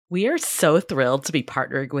We are so thrilled to be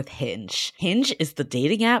partnering with Hinge. Hinge is the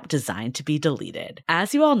dating app designed to be deleted.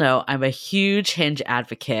 As you all know, I'm a huge Hinge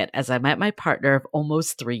advocate as I met my partner of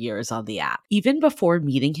almost 3 years on the app. Even before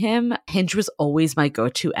meeting him, Hinge was always my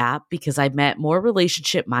go-to app because I met more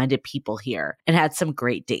relationship-minded people here and had some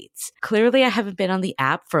great dates. Clearly, I haven't been on the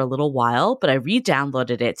app for a little while, but I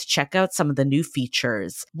re-downloaded it to check out some of the new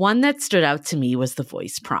features. One that stood out to me was the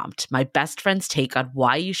voice prompt, my best friend's take on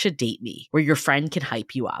why you should date me, where your friend can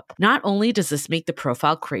hype you up. Not only does this make the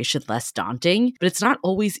profile creation less daunting, but it's not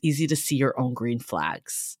always easy to see your own green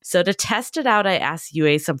flags. So to test it out, I asked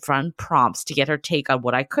Yue some fun prompts to get her take on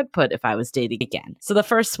what I could put if I was dating again. So the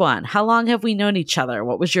first one, how long have we known each other?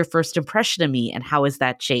 What was your first impression of me and how has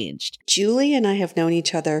that changed? Julie and I have known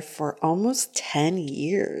each other for almost 10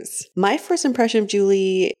 years. My first impression of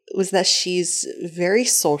Julie was that she's very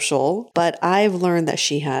social, but I've learned that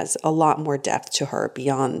she has a lot more depth to her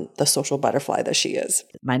beyond the social butterfly that she is.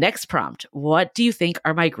 My next prompt, what do you think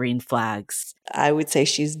are my green flags? I would say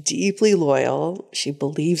she's deeply loyal. She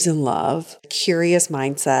believes in love, curious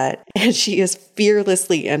mindset, and she is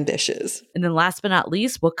fearlessly ambitious. And then last but not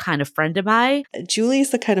least, what kind of friend am I? Julie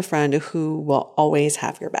is the kind of friend who will always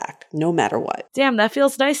have your back, no matter what. Damn, that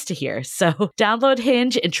feels nice to hear. So download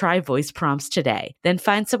Hinge and try voice prompts today. Then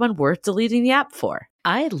find someone worth deleting the app for.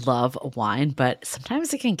 I love wine, but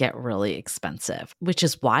sometimes it can get really expensive, which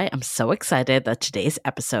is why I'm so excited that today's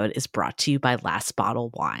episode is brought to you by Last Bottle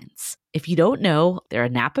Wines. If you don't know, they're a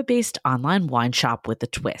Napa-based online wine shop with a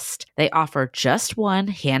twist. They offer just one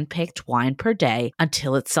hand-picked wine per day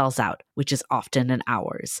until it sells out, which is often in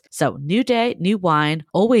hours. So new day, new wine,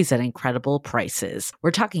 always at incredible prices.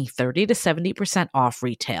 We're talking 30 to 70% off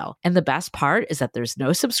retail. And the best part is that there's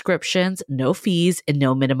no subscriptions, no fees, and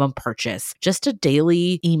no minimum purchase. Just a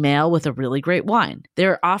daily email with a really great wine.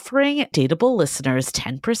 They're offering Dateable listeners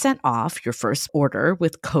 10% off your first order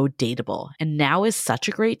with code Dateable. And now is such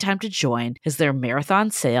a great time to join as their marathon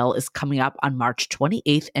sale is coming up on March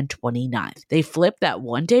 28th and 29th. They flip that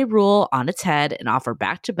one-day rule on its head and offer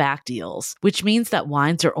back-to-back deals, which means that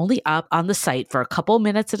wines are only up on the site for a couple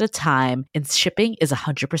minutes at a time and shipping is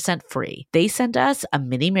 100% free. They sent us a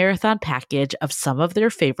mini marathon package of some of their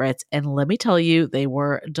favorites, and let me tell you, they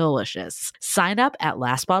were delicious. Sign up at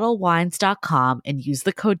lastbottlewines.com and use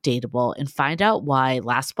the code Dateable and find out why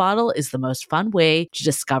Last Bottle is the most fun way to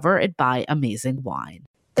discover and buy amazing wine.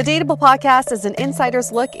 The Dateable podcast is an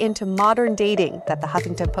insider's look into modern dating that the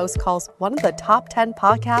Huffington Post calls one of the top 10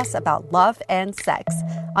 podcasts about love and sex.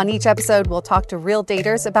 On each episode, we'll talk to real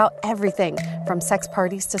daters about everything from sex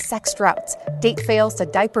parties to sex droughts, date fails to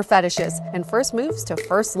diaper fetishes, and first moves to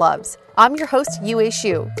first loves. I'm your host, Yue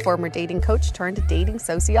Xu, former dating coach turned dating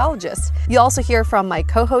sociologist. You'll also hear from my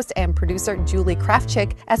co-host and producer, Julie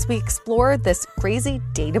Krafchick, as we explore this crazy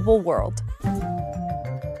dateable world.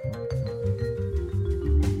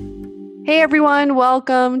 Hey everyone,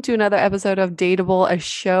 welcome to another episode of Dateable, a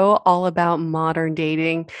show all about modern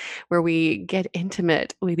dating, where we get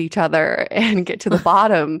intimate with each other and get to the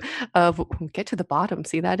bottom.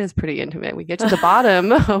 See, that is pretty intimate. We get to the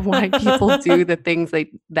bottom of why people do the things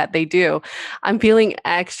that they do. I'm feeling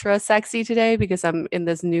extra sexy today because I'm in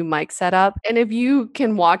this new mic setup. And if you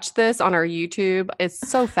can watch this on our YouTube, it's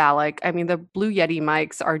so phallic. I mean, the Blue Yeti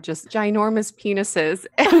mics are just ginormous penises.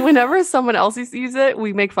 And whenever someone else sees it,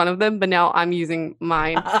 we make fun of them. But now I'm using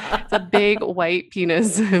mine. It's a big white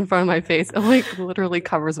penis in front of my face. It like literally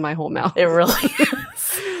covers my whole mouth. It really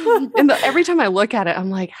is. And every time I look at it, I'm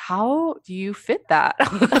like, how do you fit that?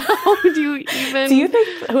 How do you even... Do you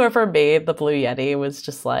think whoever made the Blue Yeti was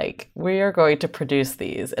just like, we are going to produce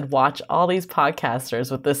these and watch all these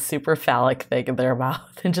podcasters with this super phallic thing in their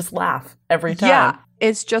mouth and just laugh every time? Yeah.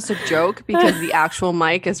 It's just a joke because the actual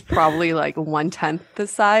mic is probably like 1/10 the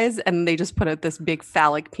size, and they just put this big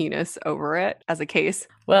phallic penis over it as a case.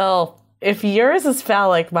 Well, if yours is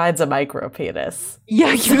phallic, mine's a micro penis.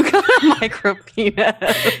 Yeah, you got a micro penis.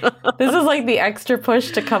 This is like the extra push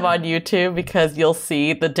to come on YouTube because you'll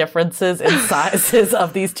see the differences in sizes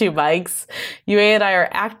of these two mics. Yue and I are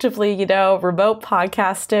actively, remote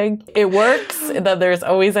podcasting. It works, and then there's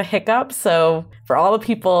always a hiccup. So for all the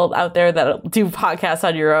people out there that do podcasts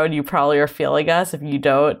on your own, you probably are feeling us. If you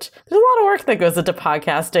don't, there's a lot of work that goes into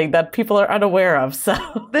podcasting that people are unaware of. So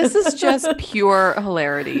this is just pure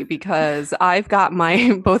hilarity because I've got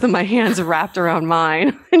both of my hands wrapped around mine.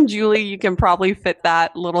 And Julie, you can probably fit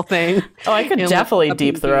that little thing. Oh, I could definitely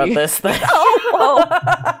deep throat this thing.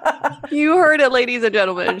 Oh. You heard it, ladies and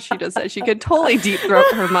gentlemen. She just said she could totally deep throat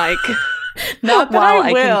her mic. Not that while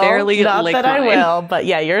I will. I can barely Not lick that mine. I will, but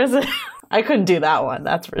yeah, yours I couldn't do that one.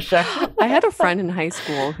 That's for sure. I had a friend in high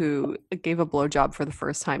school who gave a blowjob for the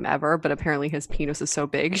first time ever, but apparently his penis is so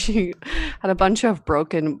big. She had a bunch of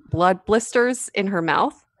broken blood blisters in her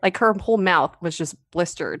mouth. Like her whole mouth was just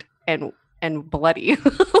blistered and bloody.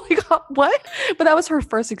 Like, what? But that was her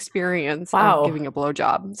first experience of giving a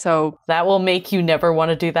blowjob. So that will make you never want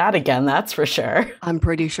to do that again. That's for sure. I'm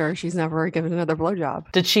pretty sure she's never given another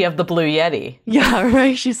blowjob. Did she have the Blue Yeti? Yeah,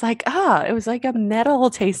 right. She's like, it was like a metal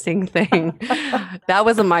tasting thing. That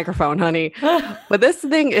was a microphone, honey. But this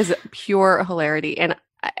thing is pure hilarity. And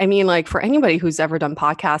I mean, like, for anybody who's ever done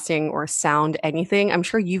podcasting or sound anything, I'm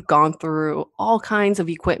sure you've gone through all kinds of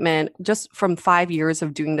equipment just from 5 years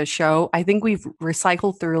of doing the show. I think we've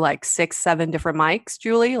recycled through like 6-7 different mics,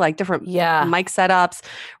 Julie, like different mic setups,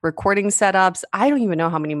 recording setups. I don't even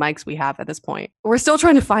know how many mics we have at this point. We're still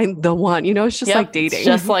trying to find the one, it's just like dating. It's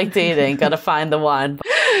just like dating. Got to find the one.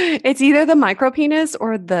 It's either the micro penis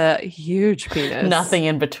or the huge penis. Nothing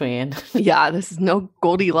in between. Yeah, this is no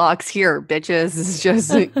Goldilocks here, bitches. It's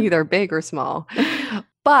just either big or small.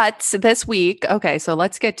 But this week, okay, so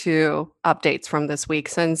let's get to updates from this week.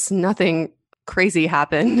 Since nothing crazy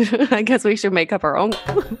happened, I guess we should make up our own.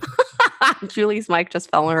 Julie's mic just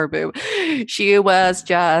fell on her boob. She was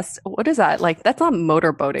just, what is that? Like, that's not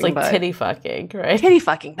motorboating. It's like titty fucking, right? Titty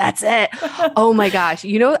fucking, that's it. Oh my gosh.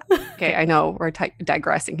 Okay, I know we're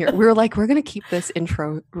digressing here. We were like, we're going to keep this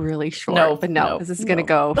intro really short. No, this is going to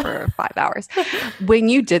go for 5 hours. When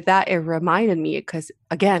you did that, it reminded me, because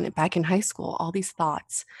again, back in high school, all these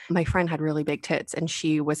thoughts. My friend had really big tits and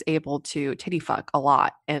she was able to titty fuck a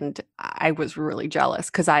lot. And I was really jealous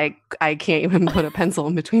because I can't even put a pencil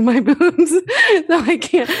in between my boobs. So I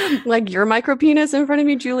can't, like, your micro penis in front of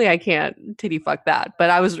me, Julie, I can't titty fuck that. But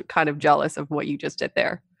I was kind of jealous of what you just did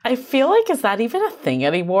there. I feel like, is that even a thing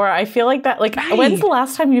anymore? I feel like that, like, when's the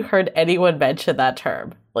last time you heard anyone mention that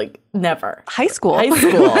term? Like, never. High school, right?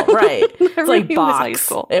 It's like box. High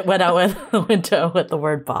school. It went out with the window with the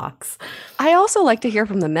word box. I also like to hear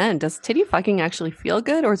from the men. Does titty fucking actually feel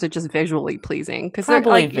good, or is it just visually pleasing? Because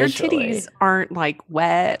like your titties aren't like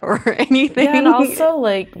wet or anything. Yeah, and also,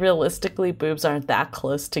 like, realistically, boobs aren't that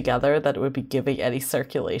close together that it would be giving any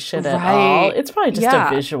circulation at all. It's probably just a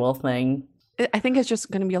visual thing. I think it's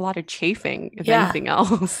just going to be a lot of chafing, if anything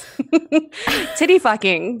else. Titty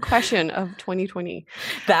fucking question of 2020.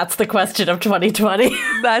 That's the question of 2020.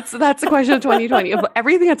 That's the question of 2020. Of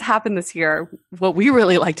everything that's happened this year, what we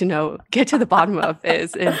really like to know, get to the bottom of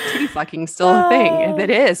is titty fucking still a thing? If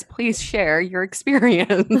it is, please share your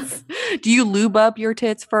experience. Do you lube up your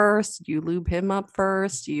tits first? Do you lube him up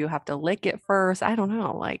first? Do you have to lick it first? I don't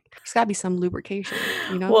know. Like, there's got to be some lubrication,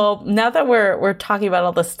 Well, now that we're talking about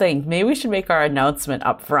all this thing, maybe we should make our announcement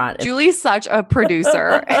up front. Julie's such a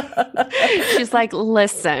producer. She's like,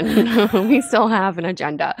 listen, we still have an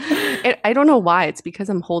agenda. I don't know why. It's because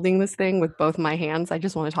I'm holding this thing with both my hands. I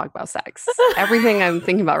just want to talk about sex. Everything I'm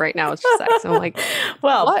thinking about right now is just sex. I'm like,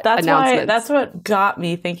 well, that's what got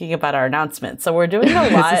me thinking about our announcement. So we're doing a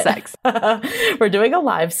live sex. We're doing a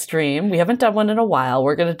live stream. We haven't done one in a while.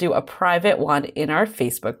 We're going to do a private one in our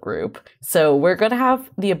Facebook group. So we're going to have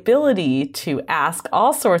the ability to ask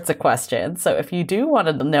all sorts of questions. So if you do want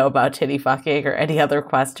to know about titty fucking or any other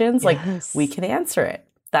questions, like, we can answer it.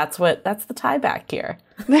 That's the tie back here.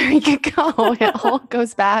 There you go. It all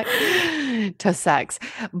goes back to sex.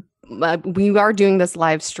 We are doing this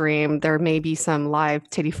live stream. There may be some live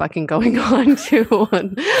titty fucking going on too.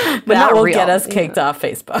 But that will get us kicked off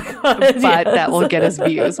Facebook. But that will get us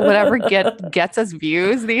views. Whatever gets us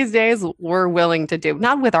views these days, we're willing to do.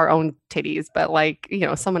 Not with our own titties, but like,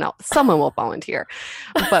 someone will volunteer.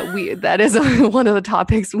 But that is one of the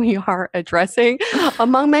topics we are addressing,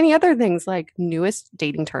 among many other things, like newest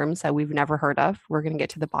dating terms that we've never heard of. We're going to get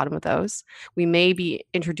to the bottom of those. We may be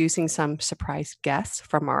introducing some surprise guests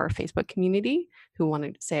from our Facebook community who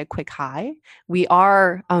wanted to say a quick hi. We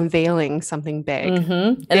are unveiling something big,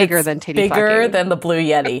 bigger than titty fucking. Bigger than the Blue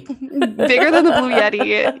Yeti. Bigger than the Blue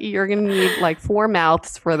Yeti. You're going to need like 4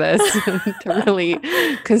 mouths for this to really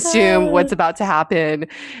consume what's about to happen.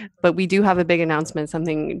 But we do have a big announcement,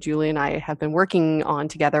 something Julie and I have been working on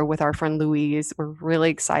together with our friend Louise. We're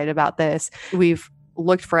really excited about this. We've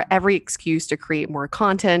looked for every excuse to create more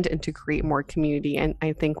content and to create more community. And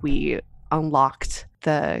I think we unlocked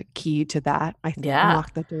the key to that.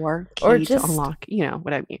 Unlock the door, key to unlock,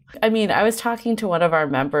 what I mean. I mean, I was talking to one of our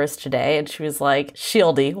members today and she was like,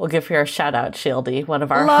 Shieldy, we'll give her a shout out, Shieldy, one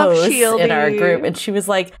of our hosts in our group. And she was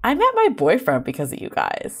like, I met my boyfriend because of you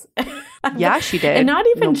guys. Yeah, she did. And not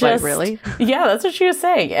even No, but just really. Yeah, that's what she was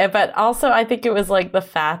saying. But also I think it was like the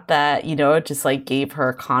fact that, it just like gave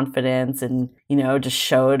her confidence and, just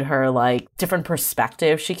showed her like different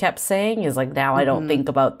perspectives. She kept saying is like, now I don't think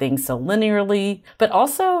about things so linearly. But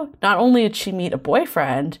also not only did she meet a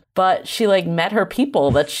boyfriend, but she like met her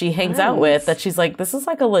people that she hangs out with, that she's like, this is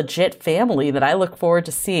like a legit family that I look forward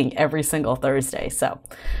to seeing every single Thursday. So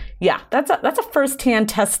yeah, that's a firsthand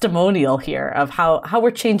testimonial here of how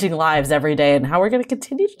we're changing lives every day and how we're going to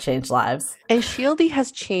continue to change lives. And Shieldy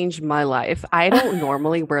has changed my life. I don't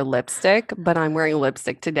normally wear lipstick, but I'm wearing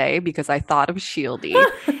lipstick today because I thought of Shieldy.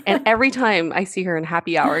 And every time I see her in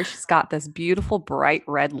happy hour, she's got this beautiful bright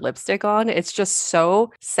red lipstick on. It's just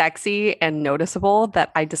so sexy and noticeable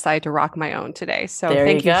that I decided to rock my own today. So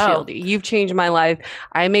thank you, Shieldy. You've changed my life.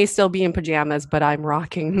 I may still be in pajamas, but I'm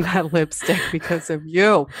rocking that lipstick because of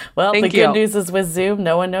you. Well, the good news is with Zoom,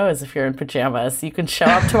 no one knows if you're in pajamas. You can show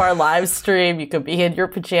up to our live stream. You could be in your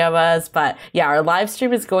pajamas. But yeah, our live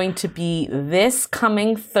stream is going to be this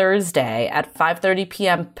coming Thursday at 5:30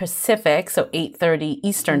 p.m. Pacific, so 8:30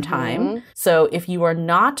 Eastern time. So if you are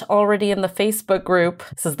not already in the Facebook group,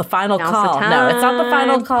 this is the final call. No, it's not the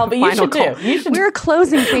final call, but you should do. We're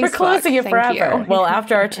closing Facebook. We're closing it forever. Well,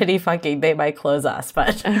 after our titty fucking, they might close us,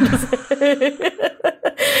 but...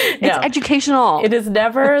 It's educational. It is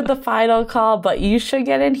never the final call, but you should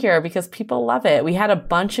get in here because people love it. We had a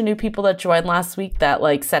bunch of new people that joined last week that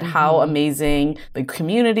like said how amazing the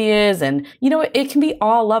community is. And, it can be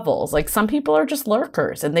all levels. Like some people are just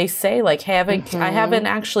lurkers and they say like, hey, I haven't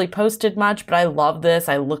actually posted much, but I love this.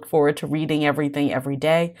 I look forward to reading everything every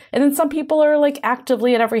day. And then some people are like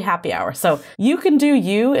actively at every happy hour. So you can do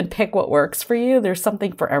you and pick what works for you. There's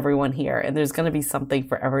something for everyone here. And there's going to be something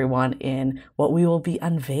for everyone in what we will be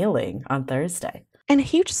unveiling on Thursday. And a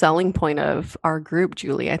huge selling point of our group,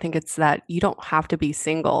 Julie, I think it's that you don't have to be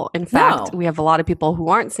single. In fact, we have a lot of people who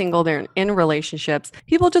aren't single. They're in relationships.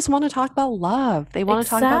 People just want to talk about love. They want to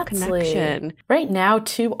talk about connection. Right now,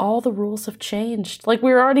 too, all the rules have changed. Like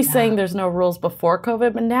we were already saying there's no rules before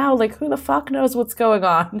COVID, but now like who the fuck knows what's going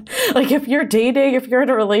on? Like if you're dating, if you're in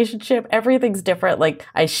a relationship, everything's different. Like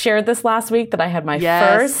I shared this last week that I had my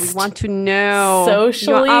first we want to know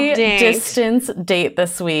socially distanced date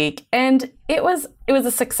this week. And it was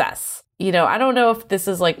a success. I don't know if this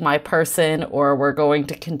is like my person or we're going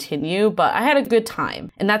to continue, but I had a good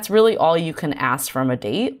time. And that's really all you can ask from a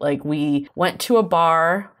date. Like we went to a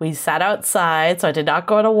bar, we sat outside, so I did not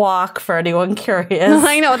go on a walk for anyone curious.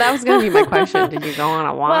 I know, that was going to be my question. Did you go on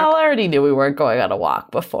a walk? Well, I already knew we weren't going on a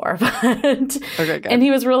walk before. But okay, good. And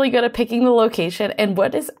he was really good at picking the location. And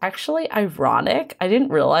what is actually ironic, I didn't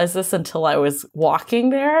realize this until I was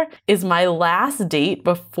walking there, is my last date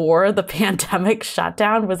before the pandemic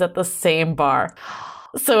shutdown was at the same bar.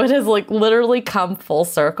 So it has like literally come full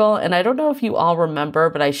circle. And I don't know if you all remember,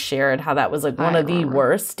 but I shared how that was like one of the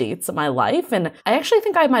worst dates of my life. And I actually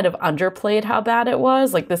think I might have underplayed how bad it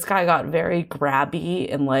was. Like this guy got very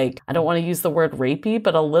grabby and like, I don't want to use the word rapey,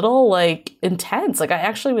 but a little like intense. Like I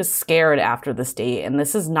actually was scared after this date. And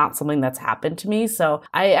this is not something that's happened to me. So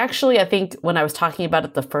I think when I was talking about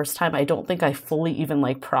it the first time, I don't think I fully even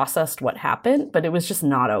like processed what happened, but it was just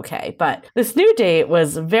not okay. But this new date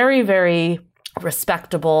was very, very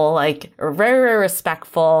respectable, like very, very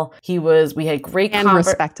respectful. We had great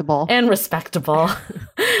respectable.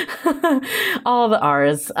 All the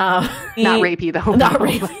R's. Not rapey though. Not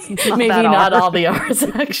rapey. Maybe not all the R's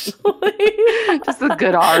actually. Just the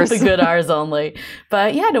good R's. The good R's only.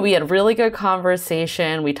 But yeah, we had really good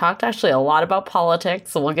conversation. We talked actually a lot about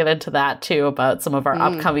politics, so we'll get into that too, about some of our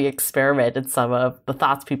upcoming experiment and some of the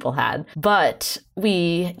thoughts people had. But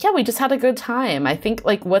we just had a good time. I think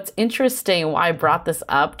like what's interesting, why I brought this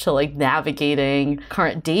up to like navigating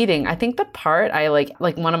current dating, I think the part I like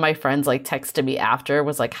one of my friends like texted me after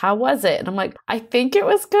was like, how was it? And I'm like, I think it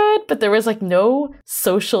was good, but there was like no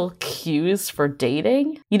social cues for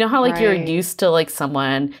dating. You know how like you're used to like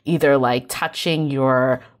someone either like touching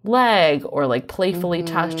your leg or like playfully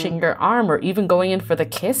touching your arm or even going in for the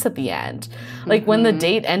kiss at the end. Like when the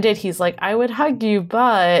date ended, he's like, I would hug you,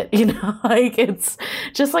 but like it's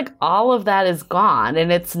just like all of that is gone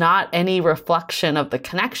and it's not any reflection of the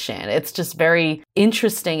connection. It's just very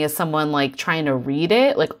interesting as someone like trying to read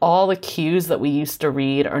it. Like all the cues that we used to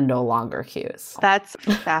read are no longer cues. That's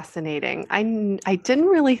fascinating. I didn't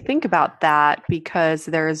really think about that because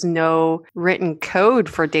there is no written code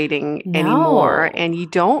for dating anymore, and you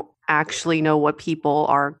don't actually know what people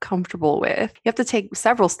are comfortable with. You have to take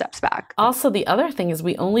several steps back. Also, the other thing is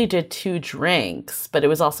we only did 2 drinks, but it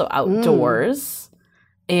was also outdoors.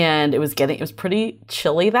 and it was pretty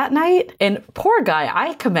chilly that night. And poor guy,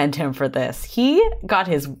 I commend him for this. He got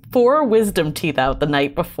his 4 wisdom teeth out the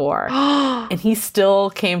night before, and he still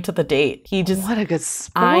came to the date. What a good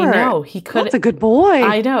sport. I know. He could. That's a good boy.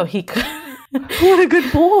 I know. He could. What a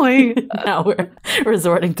good boy. Now we're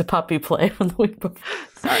resorting to puppy play from the week before.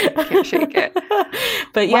 Sorry, I can't shake it.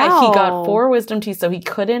 But yeah, he got 4 wisdom teeth, so he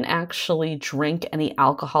couldn't actually drink any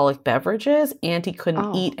alcoholic beverages, and he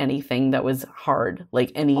couldn't eat anything that was hard,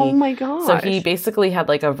 like any. Oh my god! So he basically had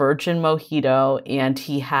like a virgin mojito, and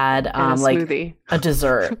he had like smoothie. A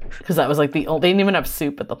dessert, because that was like the only. They didn't even have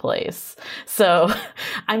soup at the place. So,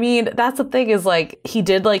 I mean, that's the thing is like he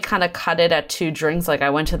did like kind of cut it at 2 drinks. Like I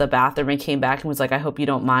went to the bathroom and came back and was like, I hope you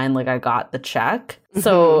don't mind. Like I got the check.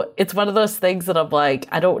 So it's one of those things that I'm like,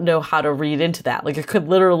 I don't know how to read into that. Like it could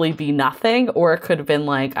literally be nothing, or it could have been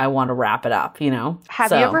like, I want to wrap it up, you know?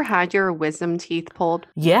 Have you ever had your wisdom teeth pulled?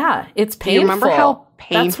 Yeah, it's painful. Do you remember how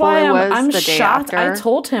painful it was I'm the day shocked. after? I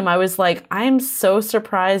told him, I was like, I'm so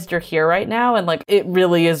surprised you're here right now. And like, it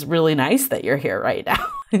really is really nice that you're here right now.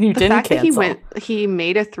 And you didn't cancel. That he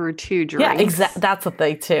made it through 2 drinks. Yeah, exactly. That's the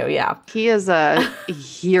thing too. Yeah. He is a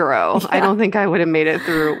hero. Yeah. I don't think I would have made it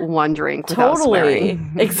through 1 drink without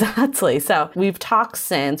swearing. Exactly. So we've talked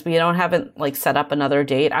since. We haven't like set up another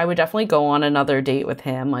date. I would definitely go on another date with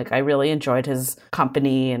him. Like I really enjoyed his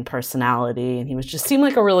company and personality, and he seemed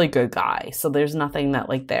like a really good guy. So there's nothing that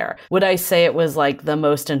like there. Would I say it was like the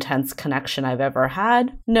most intense connection I've ever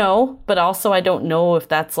had? No, but also I don't know if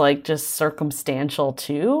that's like just circumstantial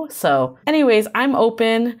too. So anyways, I'm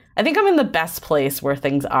open. I think I'm in the best place where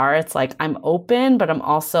things are. It's like I'm open, but I'm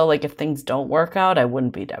also like, if things don't work out, I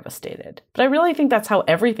wouldn't be devastated. But I really think that's how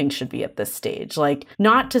everything should be at this stage. Like,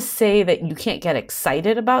 not to say that you can't get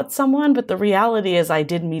excited about someone, but the reality is I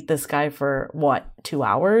did meet this guy for 2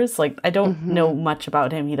 hours? Like, I don't know much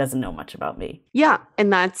about him. He doesn't know much about me. Yeah.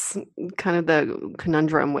 And that's kind of the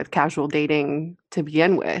conundrum with casual dating to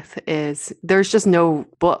begin with, is there's just no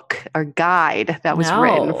book or guide that was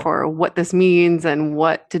written for what this means and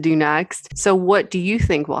what to do next. So what do you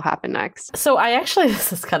think will happen next? So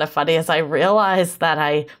this is kind of funny, as I realized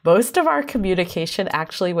that most of our communication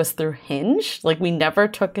actually was through Hinge. Like we never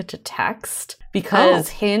took it to text, because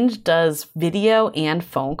Hinge does video and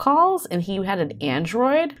phone calls, and he had an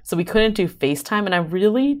Android, so we couldn't do FaceTime, and I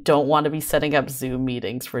really don't want to be setting up Zoom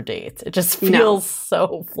meetings for dates. It just feels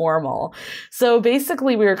so formal. So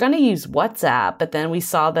basically we were going to use WhatsApp, but then we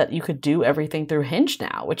saw that you could do everything through Hinge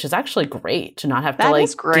now, which is actually great to not have to like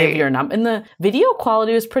give your number. And the video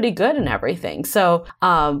quality was pretty good and everything. So,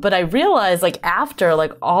 but I realized like after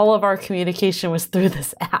like all of our communication was through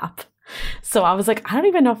this app. So I was like, I don't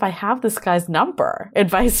even know if I have this guy's number, and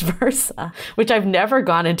vice versa, which I've never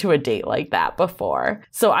gone into a date like that before.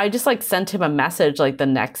 So I just like sent him a message like the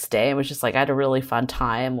next day and was just like, I had a really fun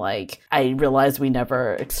time. Like I realized we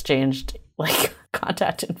never exchanged like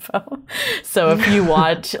contact info. So if you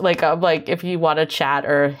want, like, I'm like, if you want to chat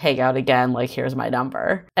or hang out again, like, here's my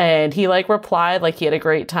number. And he like replied, like, he had a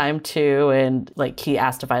great time too. And like, he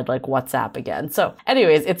asked if I'd like WhatsApp again. So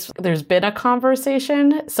anyways, there's been a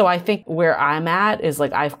conversation. So I think where I'm at is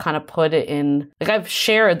like, I've kind of put it in, like, I've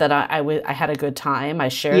shared that I had a good time. I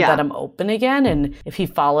shared that I'm open again. And if he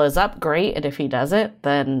follows up, great. And if he doesn't,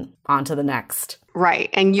 then on to the next. Right.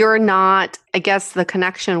 And you're not, I guess the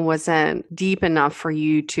connection wasn't deep enough for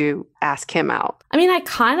you to ask him out. I mean, I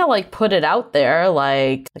kind of like put it out there,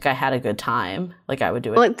 like I had a good time. Like I would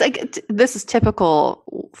do it. Well, it's like, this is typical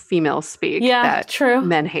female speak. Yeah, that true.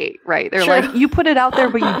 Men hate, right? They're like, you put it out there,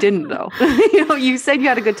 but you didn't though. You said you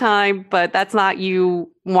had a good time, but that's not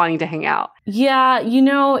you wanting to hang out. Yeah,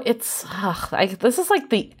 it's this is like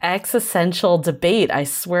the existential debate, I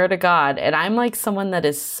swear to God. And I'm like someone that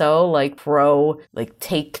is so like pro, like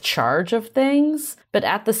take charge of things. But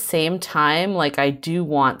at the same time, like I do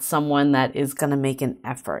want someone that is going to make an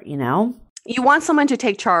effort, You want someone to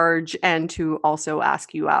take charge and to also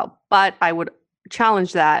ask you out. But I would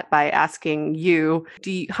challenge that by asking you,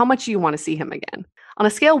 how much do you want to see him again? On a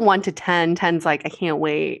scale 1 to 10, 10's like, I can't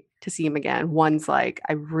wait to see him again. 1's like,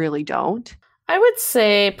 I really don't. I would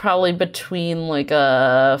say probably between like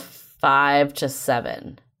a 5 to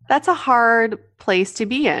 7. That's a hard place to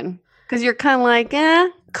be in, because you're kind of like,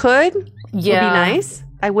 would be nice.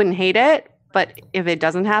 I wouldn't hate it, but if it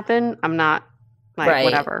doesn't happen, I'm not like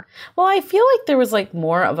whatever. Well, I feel like there was like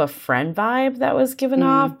more of a friend vibe that was given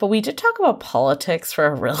off, but we did talk about politics for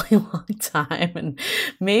a really long time, and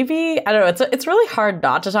maybe I don't know. It's really hard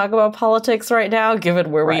not to talk about politics right now,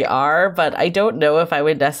 given where we are. But I don't know if I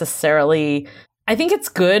would necessarily I think it's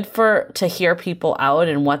good to hear people out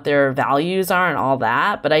and what their values are and all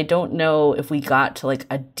that, but I don't know if we got to like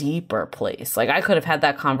a deeper place. Like I could have had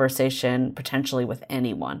that conversation potentially with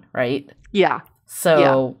anyone, right? Yeah.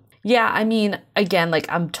 So yeah, I mean, again, like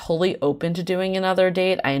I'm totally open to doing another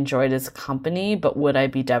date. I enjoyed his company, but would I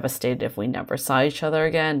be devastated if we never saw each other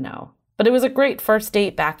again? No. But it was a great first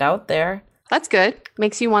date back out there. That's good.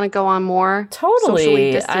 Makes you want to go on more Totally.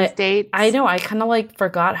 socially distanced dates. I know. I kind of like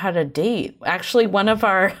forgot how to date. Actually,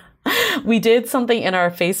 we did something in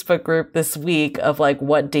our Facebook group this week of like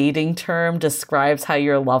what dating term describes how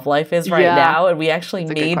your love life is right now. And we actually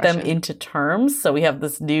made them into terms. So we have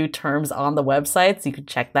this new terms on the website. So you can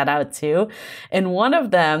check that out too. And one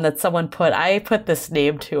of them that someone I put this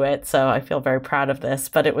name to it. So I feel very proud of this,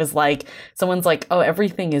 but it was like, someone's like, oh,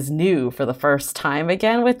 everything is new for the first time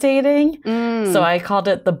again with dating. So I called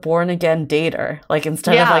it the born again dater. Like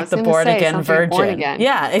instead of like the born again virgin. Born again.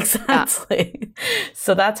 Yeah, exactly. Yeah.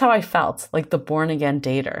 So that's how I felt, like the born again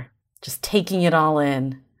dater, just taking it all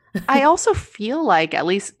in. I also feel like, at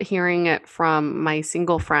least hearing it from my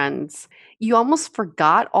single friends, you almost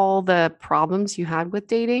forgot all the problems you had with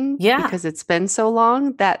dating. Yeah. Because it's been so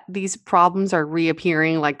long that these problems are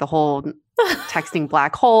reappearing, like the whole texting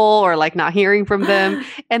black hole or like not hearing from them.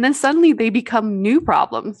 And then suddenly they become new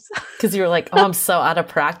problems. Because you're like, oh, I'm so out of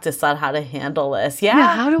practice on how to handle this.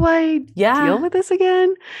 Yeah. How do I deal with this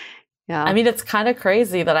again? Yeah. I mean, it's kind of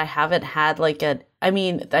crazy that I haven't had like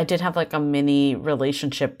I did have like a mini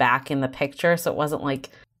relationship back in the picture. So it wasn't like,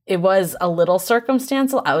 it was a little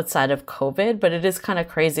circumstantial outside of COVID, but it is kind of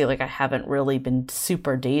crazy. Like I haven't really been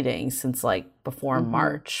super dating since like before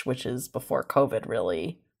March, which is before COVID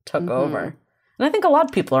really took over. And I think a lot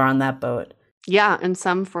of people are on that boat. Yeah, and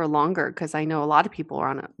some for longer, because I know a lot of people are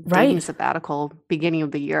on a dating sabbatical beginning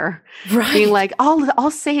of the year, being like,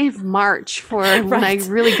 I'll save March for when I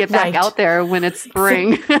really get back out there when it's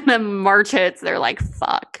spring. And then March hits, they're like,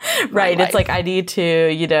 fuck. It's like, I need to,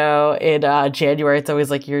 in January, it's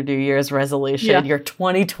always like your New Year's resolution, your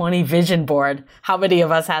 2020 vision board. How many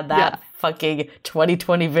of us had that fucking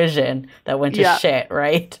 2020 vision that went to shit,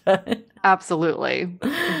 right? Absolutely.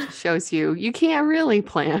 It just shows you can't really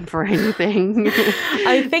plan for anything.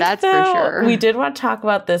 I think that's for sure. We did want to talk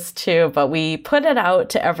about this too, but we put it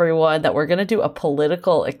out to everyone that we're going to do a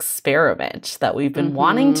political experiment that we've been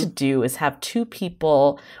wanting to do, is have two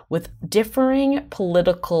people with differing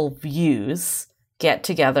political views get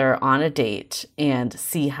together on a date and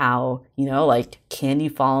see how, can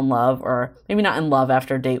you fall in love, or maybe not in love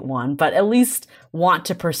after date one, but at least want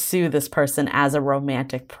to pursue this person as a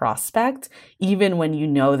romantic prospect, even when you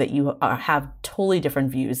know that you have totally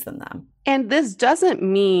different views than them. And this doesn't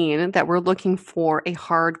mean that we're looking for a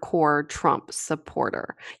hardcore Trump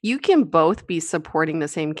supporter. You can both be supporting the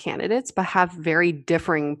same candidates, but have very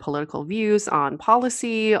differing political views on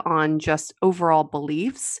policy, on just overall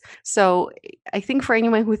beliefs. So I think for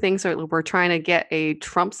anyone who thinks that we're trying to get a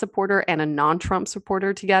Trump supporter and a non-Trump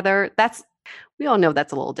supporter together, we all know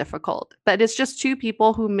that's a little difficult. But it's just two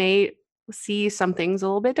people who may see some things a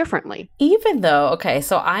little bit differently. Even though,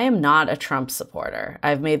 so I am not a Trump supporter.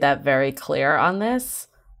 I've made that very clear on this.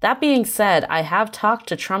 That being said, I have talked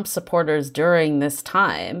to Trump supporters during this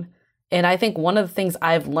time. And I think one of the things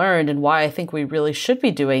I've learned, and why I think we really should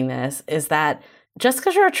be doing this, is that just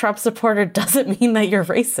because you're a Trump supporter doesn't mean that you're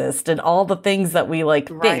racist and all the things that we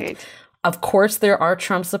think. Of course, there are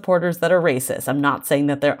Trump supporters that are racist. I'm not saying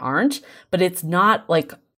that there aren't, but it's not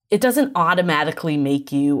like, it doesn't automatically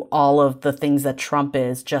make you all of the things that Trump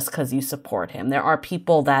is just because you support him. There are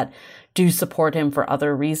people that do support him for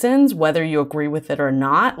other reasons, whether you agree with it or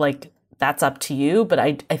not, that's up to you. But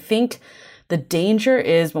I think the danger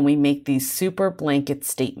is when we make these super blanket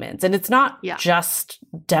statements. And it's not just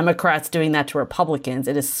Democrats doing that to Republicans.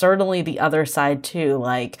 It is certainly the other side too.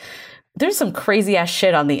 There's some crazy ass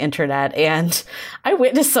shit on the internet, and I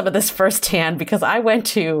witnessed some of this firsthand because I went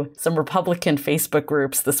to some Republican Facebook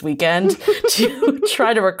groups this weekend to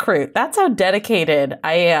try to recruit. That's how dedicated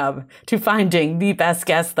I am to finding the best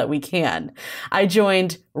guests that we can. I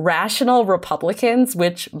joined Rational Republicans,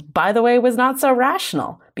 which, by the way, was not so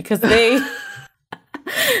rational because what a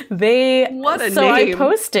name. I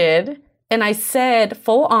posted. And I said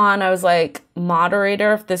full on, I was like,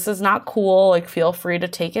 moderator, if this is not cool, feel free to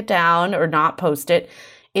take it down or not post it.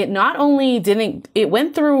 It not only it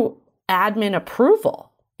went through admin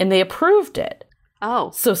approval and they approved it.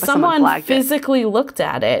 Oh, so someone physically looked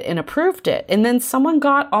at it and approved it. And then someone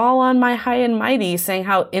got all on my high and mighty saying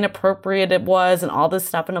how inappropriate it was and all this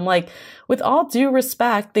stuff. And I'm like, with all due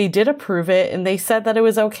respect, they did approve it and they said that it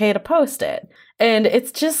was okay to post it. And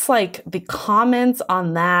it's just like the comments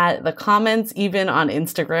on that, the comments even on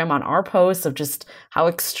Instagram on our posts of just how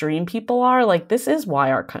extreme people are. Like, this is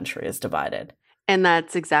why our country is divided. And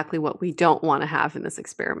that's exactly what we don't want to have in this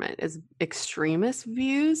experiment is extremist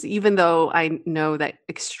views, even though I know that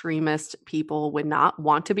extremist people would not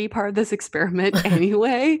want to be part of this experiment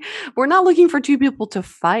anyway. We're not looking for two people to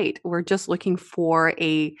fight. We're just looking for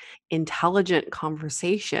a intelligent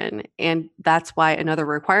conversation. And that's why another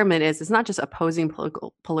requirement is it's not just opposing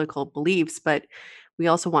political beliefs, but we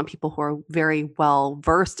also want people who are very well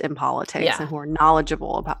versed in politics and who are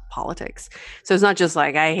knowledgeable about politics. So it's not just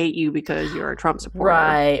like, I hate you because you're a Trump supporter.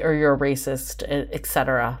 Right, or you're a racist,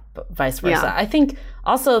 etc., vice versa. Yeah. I think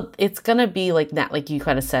also it's going to be like that, like you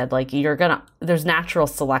kind of said, like there's natural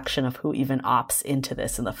selection of who even opts into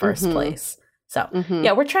this in the first place. So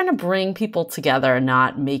yeah, we're trying to bring people together and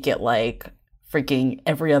not make it like freaking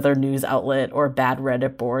every other news outlet or bad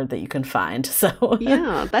Reddit board that you can find. So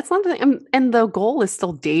yeah, that's not the thing. And the goal is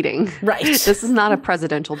still dating. Right. This is not a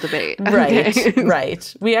presidential debate. Right.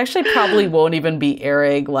 Right. We actually probably won't even be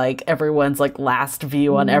airing like everyone's like last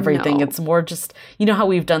view on everything. No. It's more just, you know how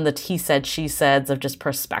we've done the he said, she said of just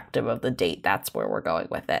perspective of the date. That's where we're going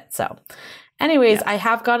with it. So anyways, yes. I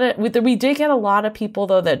have got it. We did get a lot of people,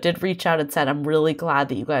 though, that did reach out and said, I'm really glad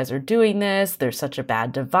that you guys are doing this. There's such a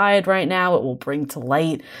bad divide right now. It will bring to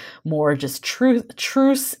light more just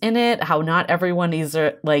truths in it, how not everyone is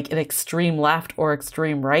like an extreme left or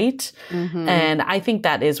extreme right. And I think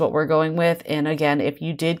that is what we're going with. And again, if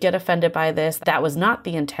you did get offended by this, that was not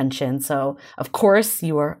the intention. So, of course,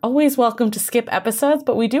 you are always welcome to skip episodes,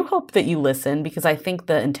 but we do hope that you listen because I think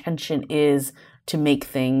the intention is to make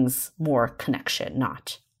things more connection,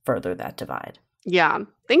 not further that divide. Yeah.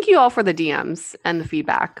 Thank you all for the DMs and the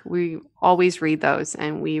feedback. We always read those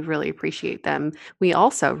and we really appreciate them. We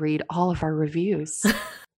also read all of our reviews.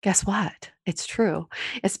 Guess what? It's true.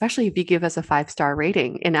 Especially if you give us a 5-star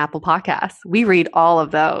rating in Apple Podcasts. We read all of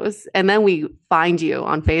those. And then we find you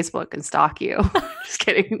on Facebook and stalk you. Just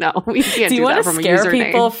kidding. No, we can't do that from a username. Do you want to scare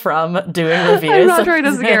people from doing reviews? I'm not trying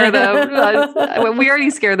to scare them. We already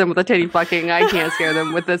scared them with the titty fucking. I can't scare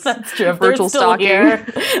them with this virtual stalking.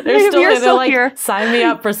 They're still here. Sign me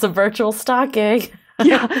up for some virtual stalking.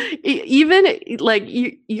 Yeah. Even like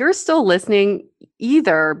you're still listening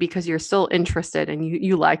either because you're still interested and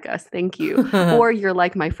you like us. Thank you. Or you're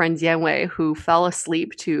like my friend Yanwei who fell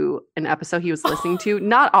asleep to an episode he was listening to.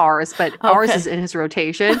 Not ours, but ours is in his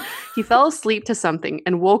rotation. He fell asleep to something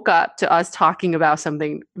and woke up to us talking about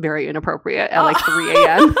something very inappropriate at like 3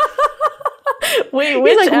 a.m. Wait,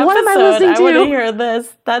 which like, episode? What am I listening to? I want to hear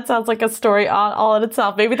this. That sounds like a story all in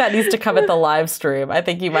itself. Maybe that needs to come at the live stream. I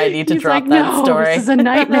think you might need to drop that story. This is a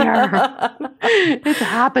nightmare. It's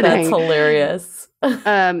happening. That's hilarious.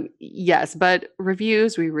 Yes, but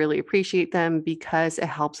reviews, we really appreciate them because it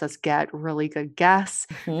helps us get really good guests.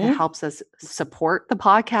 It helps us support the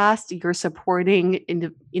podcast. You're supporting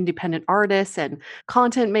independent artists and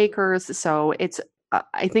content makers. So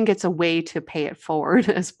I think it's a way to pay it forward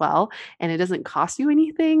as well. And it doesn't cost you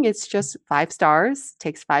anything. It's just 5 stars,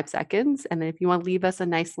 takes 5 seconds. And then if you want to leave us a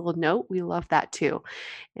nice little note, we love that too.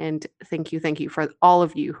 And thank you for all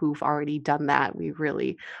of you who've already done that. We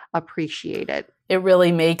really appreciate it. It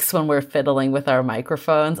really makes when we're fiddling with our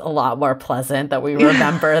microphones a lot more pleasant that we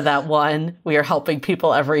remember that one, we are helping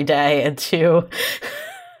people every day, and two,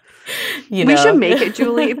 we should make it,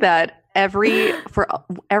 Julie, that for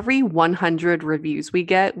every 100 reviews we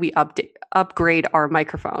get, we upgrade our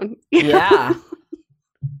microphone. Yeah.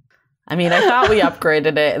 I mean, I thought we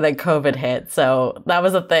upgraded it and then COVID hit. So that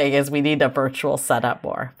was the thing, is we need a virtual setup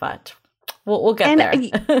more, but we'll get there.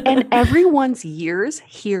 And everyone's ears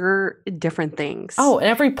hear different things. Oh, and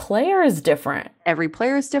every player is different. Every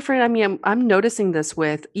player is different. I mean, I'm noticing this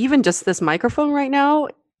with even just this microphone right now.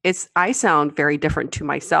 I sound very different to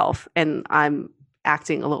myself, and I'm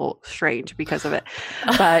acting a little strange because of it.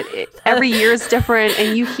 But every year is different,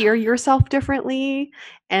 and you hear yourself differently,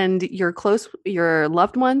 and your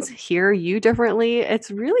loved ones hear you differently. It's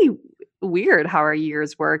really weird how our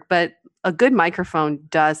ears work, but a good microphone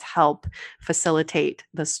does help facilitate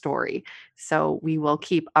the story. So we will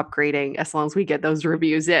keep upgrading as long as we get those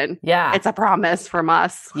reviews in. Yeah. It's a promise from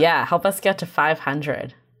us. Yeah. Help us get to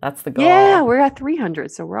 500. That's the goal. Yeah. We're at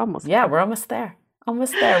 300. So we're almost there. We're almost there.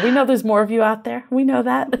 Almost there. We know there's more of you out there. We know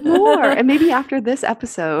that. More. And maybe after this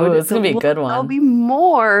episode. Ooh, it's going to be a good one. There'll be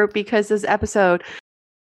more, because this episode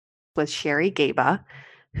with Sherry Gaba,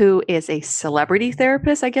 who is a celebrity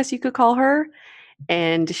therapist, I guess you could call her.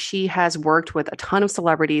 And she has worked with a ton of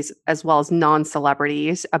celebrities as well as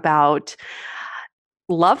non-celebrities about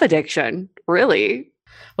love addiction, really.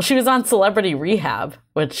 Well, she was on Celebrity Rehab,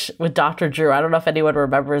 which with Dr. Drew. I don't know if anyone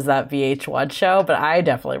remembers that VH1 show, but I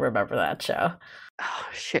definitely remember that show. Oh,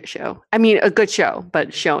 shit show. I mean, a good show,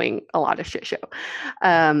 but showing a lot of shit show.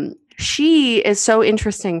 She is so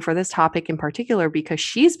interesting for this topic in particular because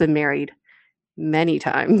she's been married many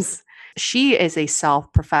times. She is a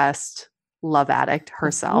self-professed love addict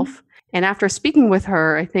herself. Mm-hmm. And after speaking with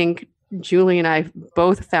her, I think Julie and I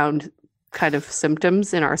both found kind of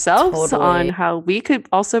symptoms in ourselves on how we could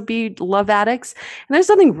also be love addicts. And there's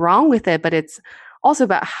nothing wrong with it, but it's also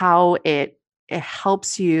about how it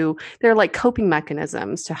helps you. They're like coping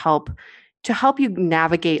mechanisms to help you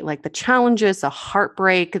navigate like the challenges, the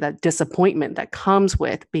heartbreak, the disappointment that comes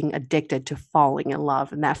with being addicted to falling in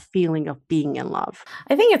love and that feeling of being in love.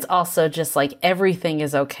 I think it's also just like everything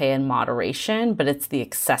is okay in moderation, but it's the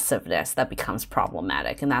excessiveness that becomes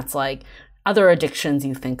problematic. And that's like other addictions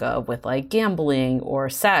you think of with like gambling or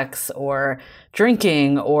sex or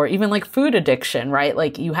drinking or even like food addiction, right?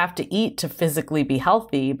 Like you have to eat to physically be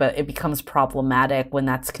healthy, but it becomes problematic when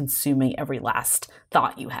that's consuming every last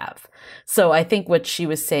thought you have. So I think what she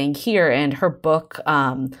was saying here and her book,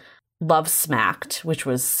 Love Smacked, which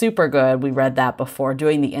was super good. We read that before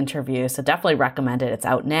doing the interview, so definitely recommend it. It's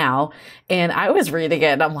out now. And I was reading it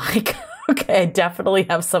and I'm like, okay, I definitely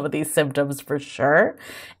have some of these symptoms for sure.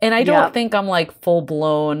 And I don't think I'm like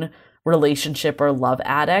full-blown relationship or love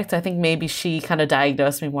addict. I think maybe she kind of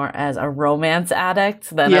diagnosed me more as a romance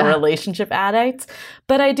addict than a relationship addict.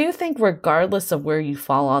 But I do think regardless of where you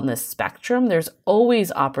fall on this spectrum, there's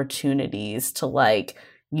always opportunities to like,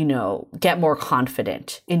 you know, get more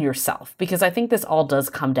confident in yourself, because I think this all does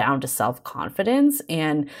come down to self-confidence.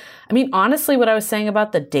 And I mean, honestly, what I was saying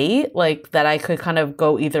about the date, like that I could kind of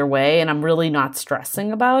go either way and I'm really not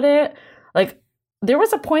stressing about it. Like there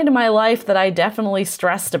was a point in my life that I definitely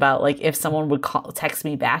stressed about, like if someone would text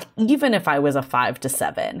me back, even if I was a 5 to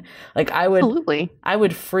 7, like I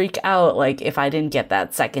would freak out, like if I didn't get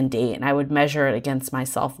that second date, and I would measure it against my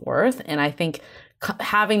self-worth. And I think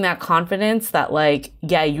having that confidence that like,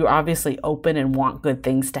 yeah, you're obviously open and want good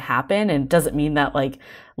things to happen. And it doesn't mean that like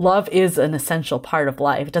love is an essential part of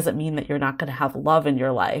life. It doesn't mean that you're not going to have love in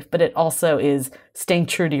your life, but it also is staying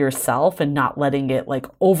true to yourself and not letting it like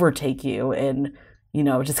overtake you and, you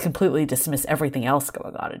know, just completely dismiss everything else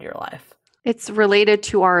going on in your life. It's related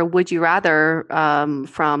to our Would You Rather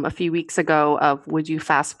from a few weeks ago of would you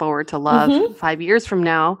fast forward to love 5 years from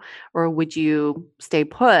now, or would you stay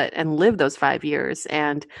put and live those 5 years?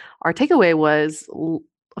 And our takeaway was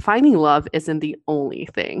finding love isn't the only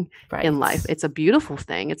thing in life. It's a beautiful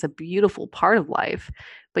thing. It's a beautiful part of life,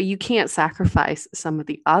 but you can't sacrifice some of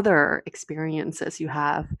the other experiences you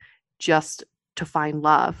have just to find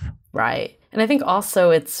love. Right. And I think also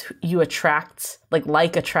it's you attract,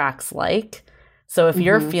 like attracts like. So if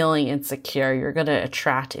you're feeling insecure, you're going to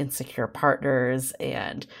attract insecure partners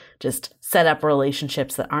and just set up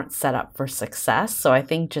relationships that aren't set up for success. So I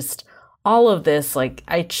think just all of this, like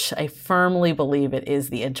I firmly believe it is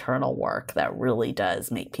the internal work that really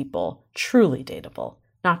does make people truly dateable.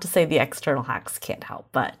 Not to say the external hacks can't help,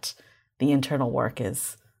 but the internal work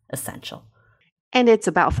is essential. And it's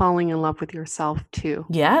about falling in love with yourself too.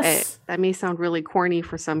 Yes. That may sound really corny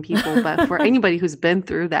for some people, but for anybody who's been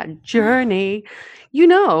through that journey, you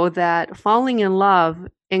know that falling in love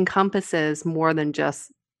encompasses more than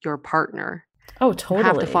just your partner. Oh, totally. You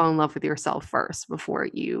have to fall in love with yourself first before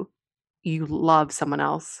you love someone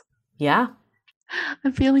else. Yeah.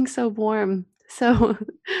 I'm feeling so warm. So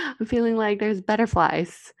I'm feeling like there's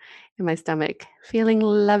butterflies in my stomach, feeling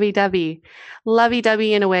lovey-dovey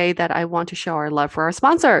in a way that I want to show our love for our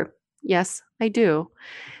sponsor. Yes, I do.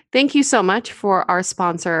 Thank you so much for our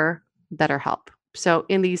sponsor, BetterHelp. So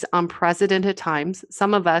in these unprecedented times,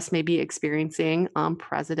 some of us may be experiencing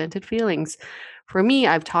unprecedented feelings. For me,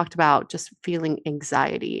 I've talked about just feeling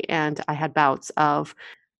anxiety, and I had bouts of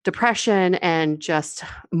depression and just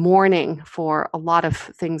mourning for a lot of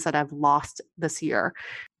things that I've lost this year.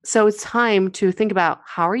 So it's time to think about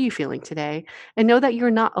how are you feeling today and know that you're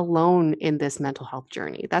not alone in this mental health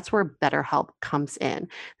journey. That's where BetterHelp comes in.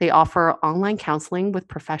 They offer online counseling with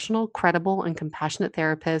professional, credible, and compassionate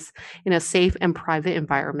therapists in a safe and private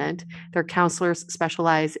environment. Their counselors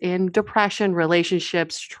specialize in depression,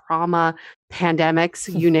 relationships, trauma,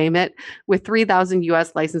 pandemics, you name it. With 3,000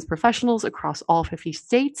 US licensed professionals across all 50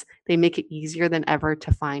 states, they make it easier than ever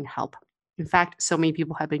to find help. In fact, so many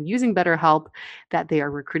people have been using BetterHelp that they are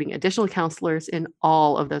recruiting additional counselors in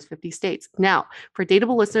all of those 50 states. Now, for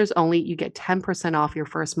Dateable listeners only, you get 10% off your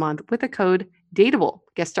first month with the code DATEABLE.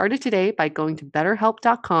 Get started today by going to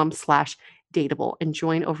betterhelp.com/dateable and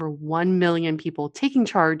join over 1 million people taking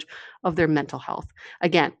charge of their mental health.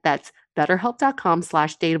 Again, that's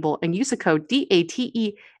BetterHelp.com/dateable and use the code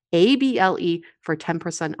DATEABLE for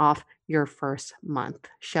 10% off your first month.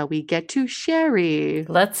 Shall we get to Sherry?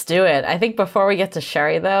 Let's do it. I think before we get to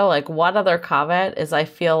Sherry, though, like one other comment is I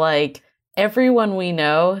feel like everyone we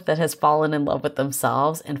know that has fallen in love with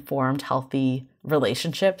themselves and formed healthy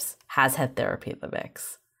relationships has had therapy in the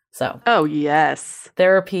mix. So, oh, yes.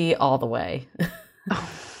 Therapy all the way.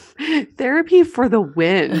 Therapy for the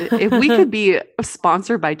win. If we could be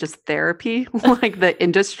sponsored by just therapy, like the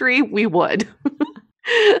industry, we would.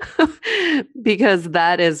 Because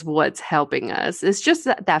that is what's helping us. It's just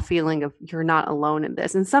that feeling of you're not alone in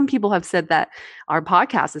this. And some people have said that our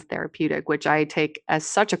podcast is therapeutic, which I take as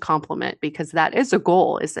such a compliment, because that is a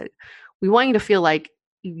goal, is that we want you to feel like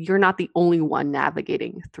you're not the only one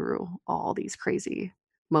navigating through all these crazy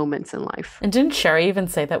moments in life. And didn't Sherry even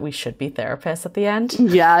say that we should be therapists at the end?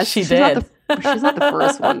 Yeah, she did. She's not the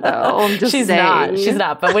first one, though. I'm just saying. She's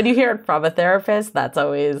not. But when you hear it from a therapist, that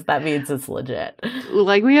means it's legit.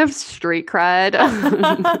 Like, we have street cred.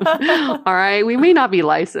 All right. We may not be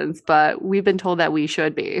licensed, but we've been told that we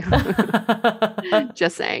should be.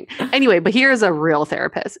 Just saying. Anyway, but here's a real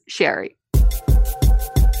therapist, Sherry.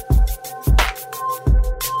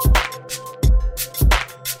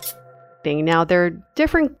 Now, there are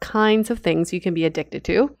different kinds of things you can be addicted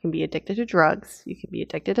to. You can be addicted to drugs. You can be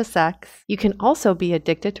addicted to sex. You can also be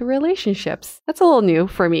addicted to relationships. That's a little new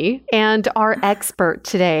for me. And our expert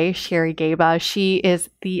today, Sherry Gaba, she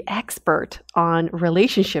is the expert on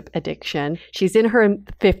relationship addiction. She's in her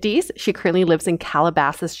 50s. She currently lives in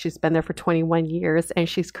Calabasas. She's been there for 21 years, and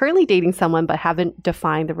she's currently dating someone but haven't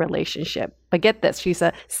defined the relationship. But get this, she's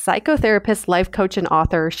a psychotherapist, life coach, and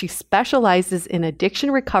author. She specializes in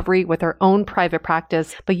addiction recovery with her own private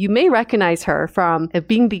practice, but you may recognize her from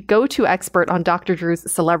being the go-to expert on Dr.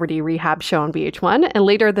 Drew's Celebrity Rehab show on VH1, and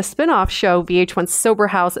later the spin-off show VH1's Sober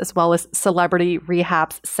House, as well as Celebrity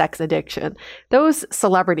Rehab's Sex Addiction. Those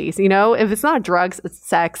celebrities, if it's not drugs, it's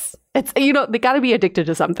sex. It's, they got to be addicted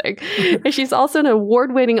to something. And she's also an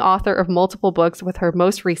award-winning author of multiple books, with her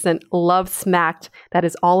most recent, Love Smacked, that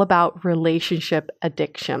is all about relationship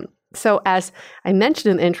addiction. So as I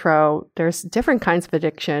mentioned in the intro, there's different kinds of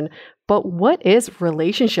addiction, but what is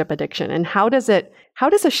relationship addiction, and how does it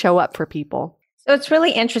show up for people? So it's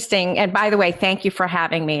really interesting. And by the way, thank you for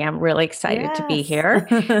having me. I'm really excited to be here.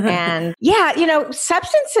 And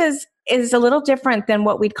substances is a little different than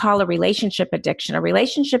what we'd call a relationship addiction. A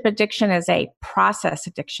relationship addiction is a process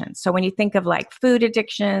addiction. So when you think of like food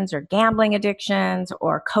addictions or gambling addictions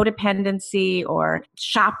or codependency or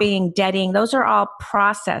shopping, debting, those are all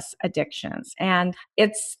process addictions. And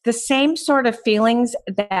it's the same sort of feelings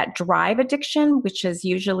that drive addiction, which is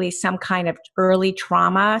usually some kind of early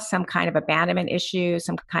trauma, some kind of abandonment issue,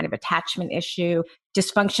 some kind of attachment issue,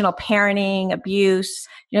 dysfunctional parenting, abuse,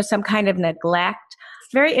 some kind of neglect.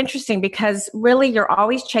 Very interesting, because really you're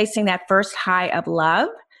always chasing that first high of love.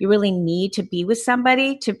 You really need to be with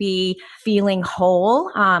somebody to be feeling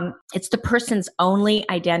whole. It's the person's only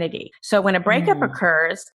identity. So when a breakup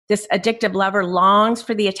occurs, this addictive lover longs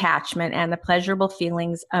for the attachment and the pleasurable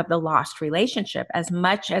feelings of the lost relationship as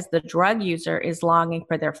much as the drug user is longing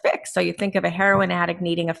for their fix. So you think of a heroin addict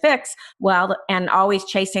needing a fix, and always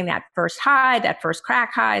chasing that first high, that first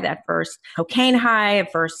crack high, that first cocaine high,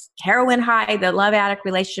 first heroin high. The love addict,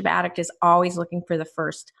 relationship addict is always looking for the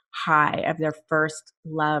first high of their first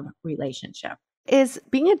love relationship. Is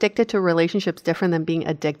being addicted to relationships different than being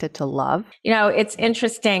addicted to love? It's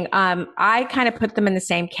interesting. I kind of put them in the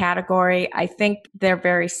same category. I think they're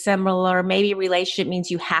very similar. Maybe relationship means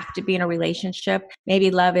you have to be in a relationship. Maybe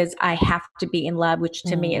love is I have to be in love, which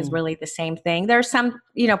to me is really the same thing. There are some,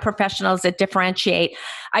 professionals that differentiate.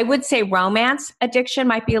 I would say romance addiction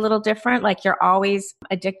might be a little different. Like you're always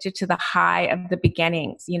addicted to the high of the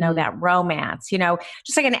beginnings, that romance,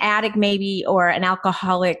 just like an addict maybe, or an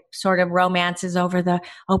alcoholic sort of romance is over the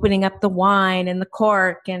opening up the wine and the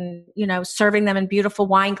cork and, serving them in beautiful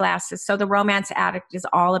wine glasses. So the romance addict is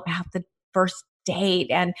all about the first date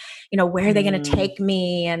and, where are they going to take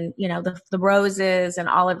me and, the roses and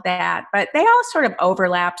all of that. But they all sort of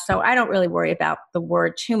overlap. So I don't really worry about the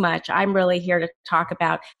word too much. I'm really here to talk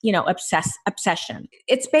about, obsession.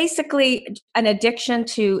 It's basically an addiction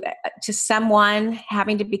to someone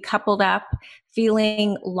having to be coupled up,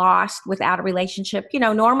 feeling lost without a relationship.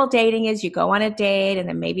 Normal dating is you go on a date and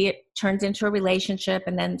then maybe it turns into a relationship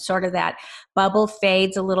and then sort of that bubble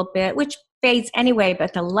fades a little bit, which fades anyway,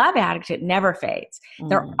 but the love addict, it never fades.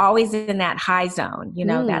 They're always in that high zone,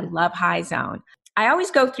 that love high zone. I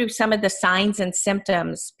always go through some of the signs and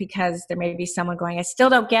symptoms because there may be someone going, I still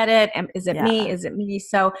don't get it. Is it me? Is it me?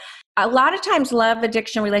 So a lot of times love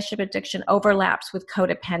addiction, relationship addiction overlaps with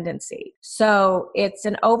codependency. So it's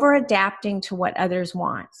an over adapting to what others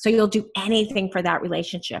want. So you'll do anything for that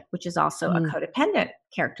relationship, which is also a codependent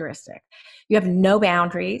characteristic. You have no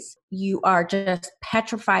boundaries. You are just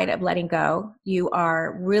petrified of letting go. You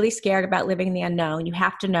are really scared about living in the unknown. You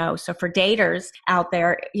have to know. So for daters out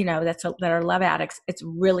there, that are love addicts, it's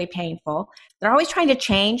really painful. They're always trying to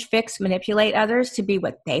change, fix, manipulate others to be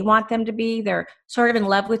what they want them to be. They're sort of in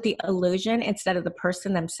love with the illusion instead of the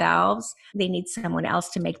person themselves. They need someone else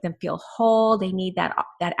to make them feel whole. They need that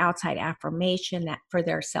outside affirmation that for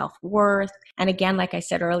their self-worth. And again, like I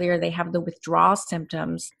said earlier, they have the withdrawal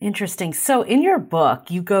symptoms. Interesting. So in your book,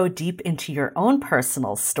 you go deep into your own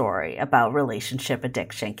personal story about relationship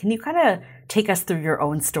addiction. Can you kind of take us through your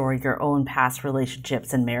own story, your own past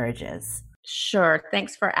relationships and marriages? Sure.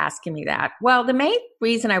 Thanks for asking me that. Well, the main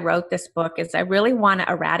reason I wrote this book is I really want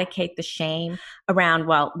to eradicate the shame around,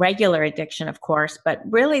 regular addiction, of course, but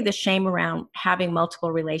really the shame around having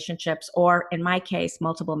multiple relationships or, in my case,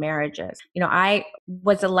 multiple marriages. I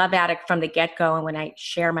was a love addict from the get-go. And when I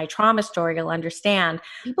share my trauma story, you'll understand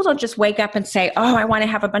people don't just wake up and say, oh, I want to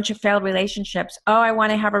have a bunch of failed relationships. Oh, I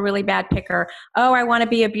want to have a really bad picker. Oh, I want to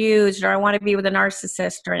be abused, or I want to be with a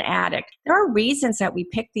narcissist or an addict. There are reasons that we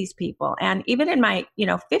pick these people. And even in my,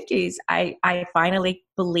 50s, I finally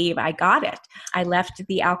believe I got it. I left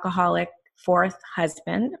the alcoholic fourth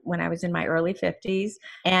husband when I was in my early 50s.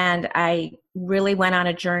 And I really went on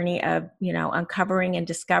a journey of, uncovering and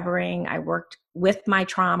discovering. I worked with my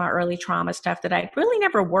trauma, early trauma stuff that I really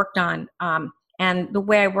never worked on. And the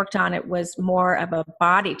way I worked on it was more of a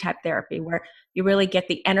body type therapy where you really get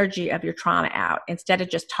the energy of your trauma out instead of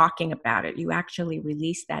just talking about it. You actually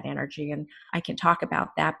release that energy. And I can talk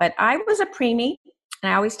about that. But I was a preemie.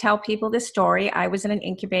 And I always tell people this story. I was in an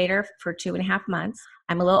incubator for 2.5 months.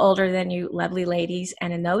 I'm a little older than you lovely ladies.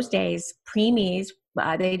 And in those days, preemies,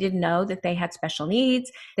 they didn't know that they had special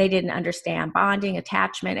needs. They didn't understand bonding,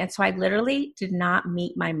 attachment. And so I literally did not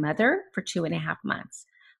meet my mother for 2.5 months.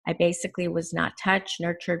 I basically was not touched,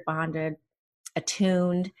 nurtured, bonded,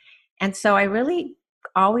 attuned. And so I really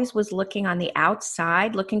always was looking on the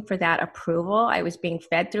outside, looking for that approval. I was being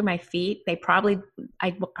fed through my feet. I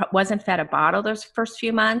wasn't fed a bottle those first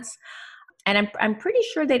few months. And I'm pretty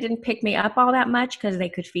sure they didn't pick me up all that much because they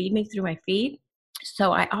could feed me through my feet.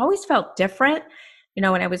 So I always felt different.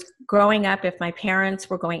 When I was growing up, if my parents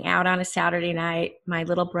were going out on a Saturday night, my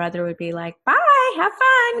little brother would be like, bye, have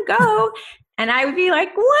fun, go. And I would be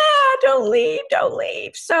like, wow, don't leave.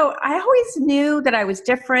 So I always knew that I was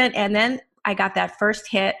different. And then I got that first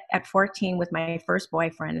hit at 14 with my first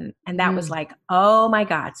boyfriend. And that was like, oh my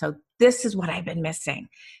God. So this is what I've been missing.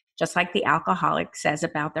 Just like the alcoholic says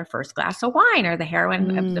about their first glass of wine or the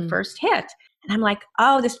heroin of the first hit. And I'm like,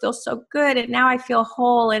 oh, this feels so good. And now I feel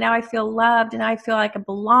whole. And now I feel loved. And I feel like I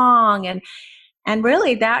belong. And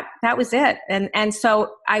really that was it. And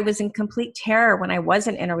so I was in complete terror when I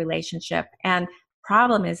wasn't in a relationship. And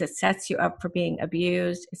problem is it sets you up for being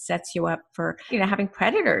abused. It sets you up for, having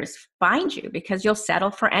predators find you because you'll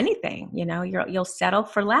settle for anything, you'll settle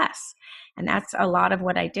for less. And that's a lot of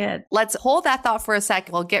what I did. Let's hold that thought for a sec.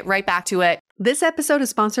 We'll get right back to it. This episode is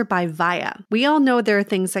sponsored by Viia. We all know there are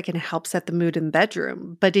things that can help set the mood in the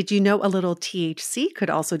bedroom, but did you know a little THC could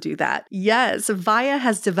also do that? Yes, Viia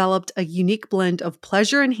has developed a unique blend of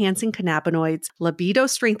pleasure-enhancing cannabinoids,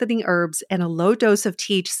 libido-strengthening herbs, and a low dose of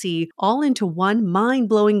THC all into one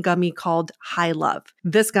mind-blowing gummy called High Love.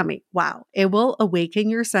 This gummy, wow, it will awaken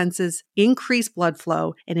your senses, increase blood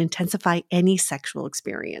flow, and intensify any sexual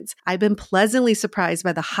experience. I've been pleasantly surprised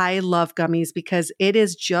by the High Love gummies because it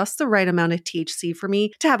is just the right amount of THC for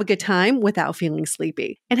me to have a good time without feeling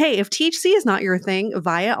sleepy. And hey, if THC is not your thing,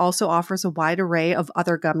 Viia also offers a wide array of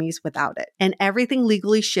other gummies without it. And everything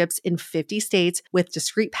legally ships in 50 states with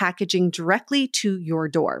discreet packaging directly to your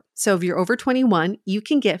door. So if you're over 21, you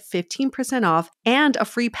can get 15% off and a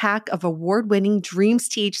free pack of award-winning Dreams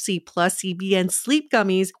THC plus CBN sleep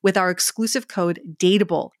gummies with our exclusive code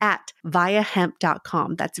DATEABLE at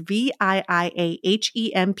viiahemp.com. That's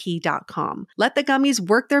VIIAHEMP.com. Let the gummies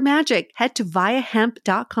work their magic. Head to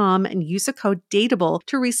viiahemp.com and use the code DATEABLE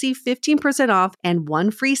to receive 15% off and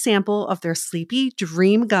one free sample of their Sleepy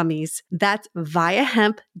Dream gummies. That's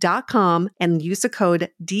viiahemp.com and use the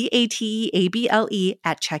code DATEABLE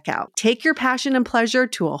at checkout. Take your passion and pleasure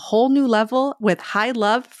to a whole new level with High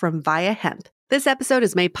Love from Viia Hemp. This episode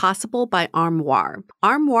is made possible by Armoire.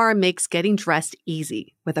 Armoire makes getting dressed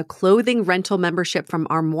easy. With a clothing rental membership from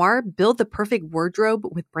Armoire, build the perfect wardrobe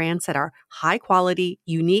with brands that are high quality,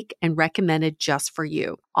 unique, and recommended just for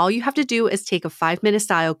you. All you have to do is take a 5-minute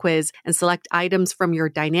style quiz and select items from your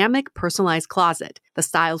dynamic, personalized closet. The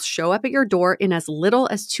styles show up at your door in as little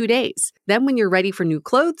as 2 days. Then when you're ready for new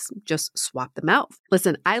clothes, just swap them out.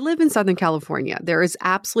 Listen, I live in Southern California. There is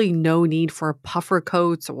absolutely no need for puffer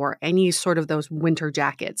coats or any sort of those winter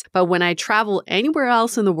jackets. But when I travel anywhere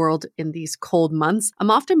else in the world in these cold months, I'm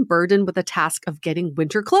often burdened with the task of getting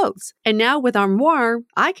winter clothes. And now with Armoire,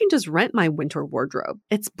 I can just rent my winter wardrobe.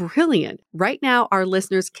 It's brilliant. Right now, our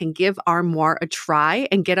listeners can give Armoire a try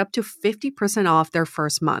and get up to 50% off their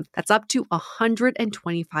first month. That's up to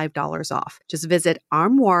 $125 off. Just visit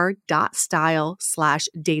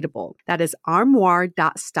armoire.style/dateable. That is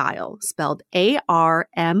armoire.style, spelled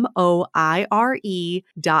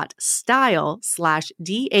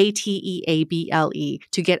ARMOIRE.style/DATEABLE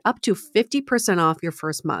to get up to 50% off your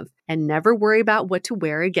first month and never worry about what to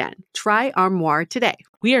wear again. Try Armoire today.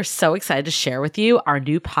 We are so excited to share with you our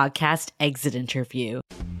new podcast, Exit Interview.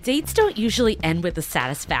 Dates don't usually end with a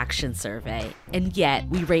satisfaction survey, and yet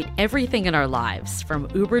we rate everything in our lives, from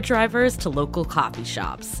Uber drivers to local coffee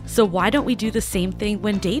shops. So why don't we do the same thing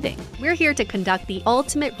when dating? We're here to conduct the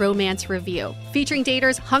ultimate romance review, featuring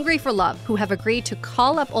daters hungry for love who have agreed to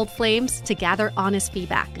call up old flames to gather honest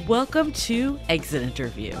feedback. Welcome to Exit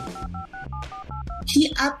Interview.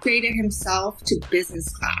 He upgraded himself to business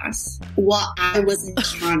class while I was in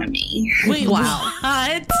economy. Wait, wow.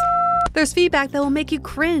 What? There's feedback that will make you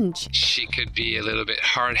cringe. She could be a little bit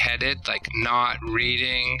hard-headed, like not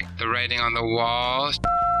reading the writing on the wall.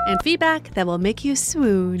 And feedback that will make you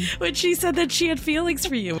swoon. When she said that she had feelings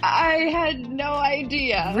for you. I had no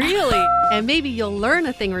idea. Really? And maybe you'll learn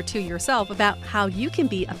a thing or two yourself about how you can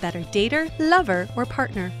be a better dater, lover, or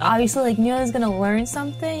partner. Obviously, knew I was going to learn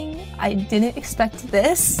something. I didn't expect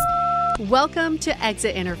this. Welcome to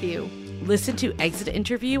Exit Interview. Listen to Exit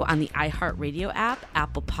Interview on the iHeartRadio app,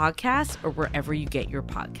 Apple Podcasts, or wherever you get your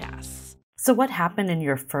podcasts. So what happened in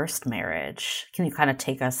your first marriage? Can you kind of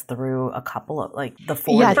take us through a couple of, like, the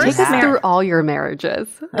four? Yeah, take us through all your marriages.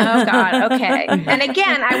 Oh, God. Okay. And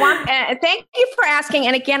again, I want, thank you for asking.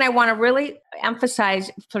 And again, I want to really emphasize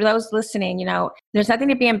for those listening, you know, there's nothing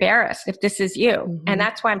to be embarrassed if this is you. Mm-hmm. And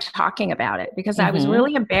that's why I'm talking about it, because I was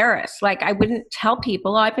really embarrassed. Like, I wouldn't tell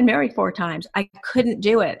people, oh, I've been married 4 times. I couldn't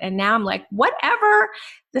do it. And now I'm like, whatever.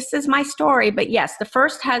 This is my story. But yes, the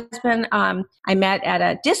first husband I met at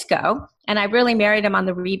a disco, and I really married him on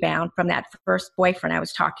the rebound from that first boyfriend I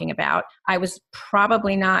was talking about. I was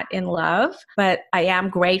probably not in love, but I am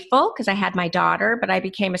grateful because I had my daughter, but I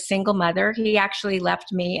became a single mother. He actually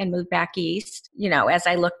left me and moved back east. You know, as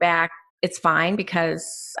I look back, it's fine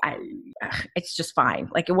because it's just fine.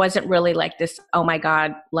 Like, it wasn't really like this, oh my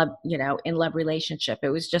God, love, you know, in love relationship. It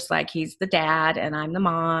was just like, he's the dad and I'm the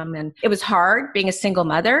mom. And it was hard being a single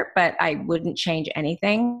mother, but I wouldn't change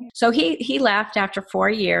anything. So he left after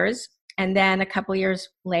 4 years. And then a couple of years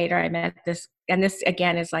later, I met this, and this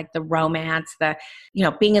again is like the romance, the, you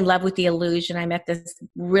know, being in love with the illusion. I met this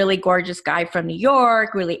really gorgeous guy from New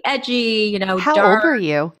York, really edgy, you know. How dark. old are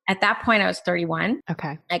you? At that point, I was 31.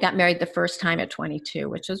 Okay. I got married the first time at 22,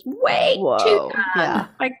 which was way too young. Yeah.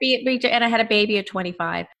 Like, and I had a baby at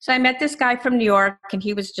 25. So I met this guy from New York, and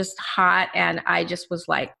he was just hot, and I just was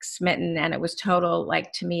like smitten, and it was total,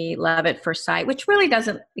 like, to me, love at first sight, which really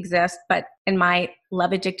doesn't exist, but in my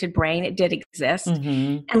love addicted brain, it did exist.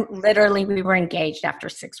 And literally, we were engaged after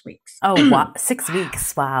 6 weeks. Oh, wow. 6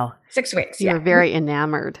 weeks. Wow. 6 weeks. You were very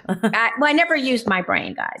enamored. I never used my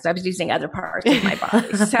brain, guys. I was using other parts of my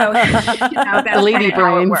body. So, you know, that's the lady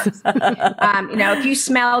brains. You know, if you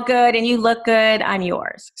smell good and you look good, I'm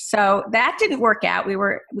yours. So that didn't work out. We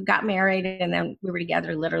got married, and then we were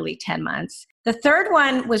together literally 10 months. The third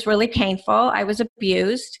one was really painful. I was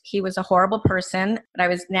abused. He was a horrible person, but I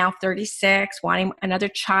was now 36, wanting another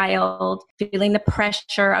child, feeling the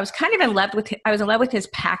pressure. I was kind of in love with his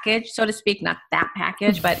package, so to speak, not that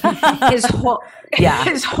package, but his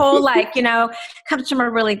whole, like, you know, comes from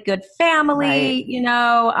a really good family, right. You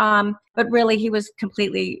know, but really he was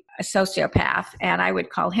completely a sociopath, and I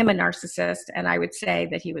would call him a narcissist, and I would say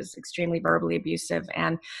that he was extremely verbally abusive,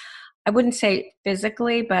 and I wouldn't say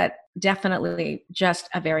physically, but definitely just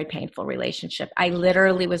a very painful relationship. I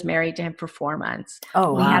literally was married to him for 4 months.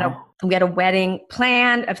 Oh, wow. We had a wedding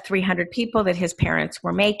planned of 300 people that his parents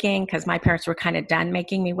were making, because my parents were kind of done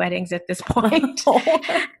making me weddings at this point. So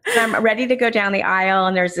I'm ready to go down the aisle,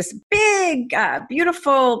 and there's this big,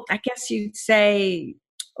 beautiful, I guess you'd say,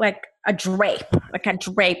 like a drape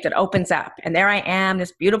that opens up. And there I am,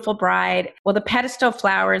 this beautiful bride. Well, the pedestal of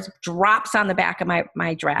flowers drops on the back of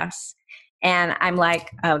my dress. And I'm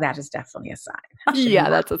like, oh, that is definitely a sign. Yeah,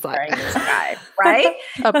 that's a sign. This guy, right?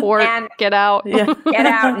 Abort, And get out. get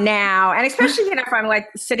out now. And especially, if I'm like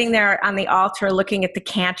sitting there on the altar looking at the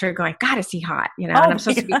cantor going, God, is he hot? And I'm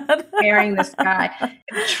supposed to be marrying this guy.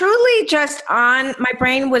 Truly just my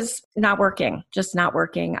brain was not working, just not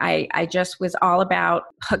working. I just was all about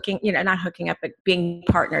hooking, not hooking up, but being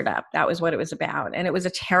partnered up. That was what it was about. And it was a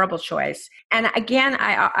terrible choice. And again,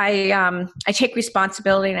 I take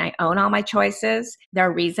responsibility and I own all my choices. There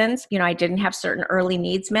are reasons, I didn't have certain early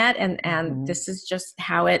needs met, and this is just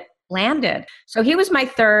how it landed. So he was my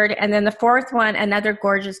third. And then the fourth one, another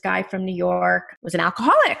gorgeous guy from New York, was an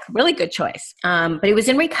alcoholic. Really good choice. But he was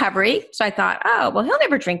in recovery. So I thought, oh, well, he'll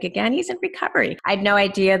never drink again. He's in recovery. I had no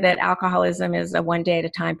idea that alcoholism is a one day at a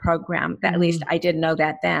time program. At least I didn't know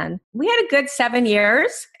that then. We had a good 7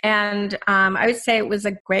 years. And I would say it was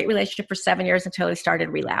a great relationship for 7 years until he started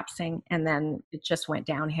relapsing. And then it just went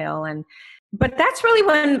downhill. But that's really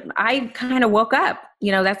when I kind of woke up.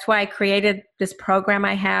 That's why I created this program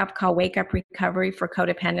I have called Wake Up Recovery for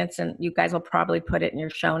Codependents. And you guys will probably put it in your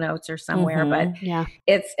show notes or somewhere. But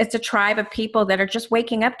it's a tribe of people that are just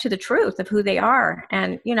waking up to the truth of who they are.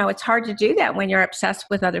 And, it's hard to do that when you're obsessed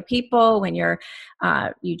with other people, when you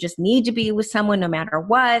just need to be with someone no matter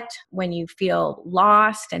what, when you feel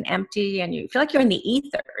lost and empty and you feel like you're in the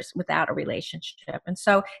ethers without a relationship. And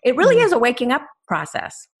so it really is a waking up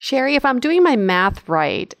process. Sherry, if I'm doing my math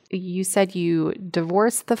right, you said you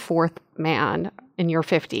divorced the fourth man in your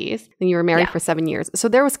 50s and you were married for 7 years. So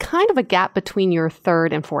there was kind of a gap between your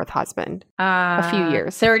third and fourth husband, a few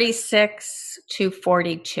years. 36 to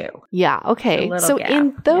 42. Yeah. Okay. So gap.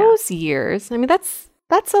 in those years, I mean, that's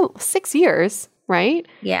 6 years, right?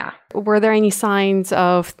 Yeah. Were there any signs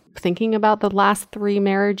of thinking about the last 3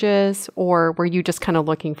 marriages, or were you just kind of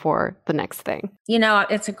looking for the next thing?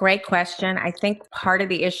 It's a great question. I think part of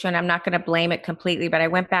the issue, and I'm not going to blame it completely, but I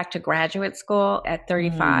went back to graduate school at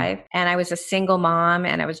 35 and I was a single mom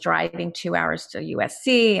and I was driving 2 hours to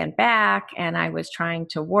USC and back, and I was trying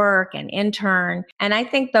to work and intern. And I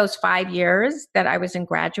think those 5 years that I was in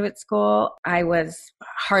graduate school, I was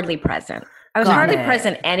hardly present. I was hardly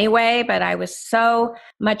present anyway, but I was so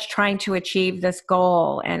much trying to achieve this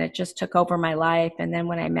goal and it just took over my life. And then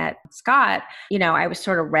when I met Scott, I was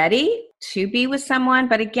sort of ready to be with someone.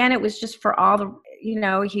 But again, it was just for all the,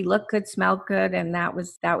 he looked good, smelled good. And that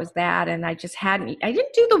was that. And I just I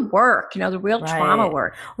didn't do the work, the real trauma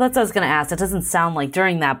work. Well, that's what I was going to ask. It doesn't sound like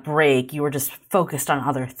during that break, you were just focused on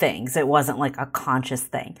other things. It wasn't like a conscious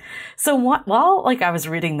thing. So while I was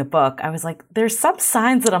reading the book, I was like, there's some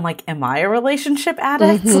signs that I'm like, am I a relationship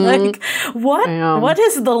addict? Like what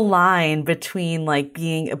is the line between like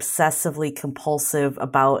being obsessively compulsive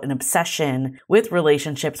about an obsession with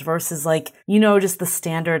relationships versus like, just the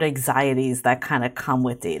standard anxieties that kind of come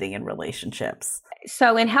with dating and relationships?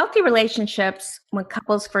 So in healthy relationships, when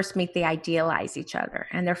couples first meet, they idealize each other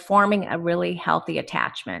and they're forming a really healthy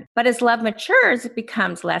attachment. But as love matures, it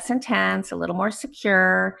becomes less intense, a little more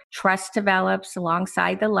secure, trust develops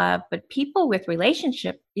alongside the love. But people with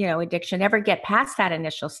relationship, addiction never get past that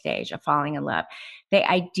initial stage of falling in love. They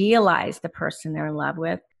idealize the person they're in love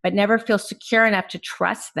with, but never feel secure enough to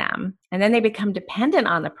trust them. And then they become dependent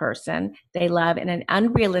on the person they love in an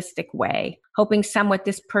unrealistic way, hoping somewhat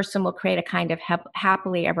this person will create a kind of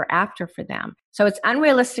happily ever after for them. So it's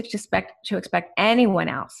unrealistic to expect anyone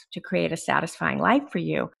else to create a satisfying life for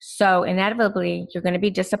you. So inevitably, you're going to be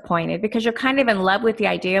disappointed because you're kind of in love with the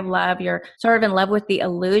idea of love. You're sort of in love with the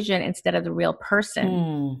illusion instead of the real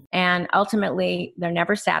person. And ultimately, they're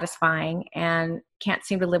never satisfying and can't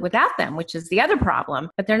seem to live without them, which is the other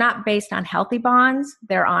problem. But they're not based on healthy bonds.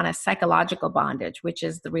 They're on a psychological bondage, which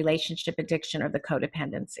is the relationship addiction or the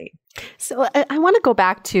codependency. So I want to go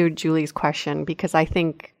back to Julie's question, because I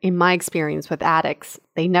think in my experience with addicts,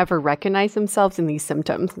 they never recognize themselves in these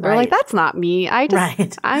symptoms. They're like, that's not me. I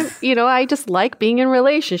just like being in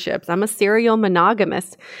relationships. I'm a serial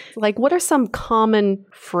monogamist. Like, what are some common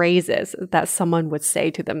phrases that someone would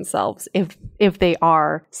say to themselves if they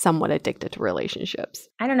are somewhat addicted to relationships?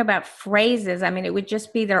 I don't know about phrases. I mean, it would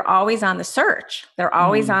just be they're always on the search. They're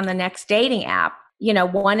always on the next dating app.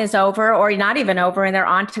 One is over or not even over and they're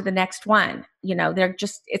on to the next one.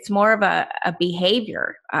 It's more of a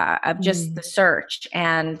behavior of just the search,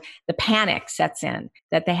 and the panic sets in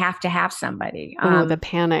that they have to have somebody. The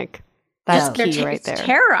panic. That's key right there.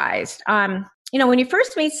 Terrorized. When you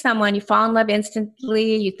first meet someone, you fall in love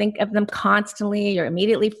instantly. You think of them constantly. You're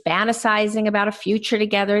immediately fantasizing about a future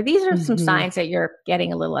together. These are some signs that you're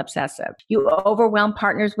getting a little obsessive. You overwhelm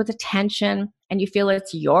partners with attention. and you feel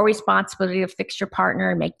it's your responsibility to fix your partner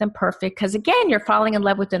and make them perfect. Because again, you're falling in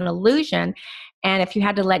love with an illusion. And if you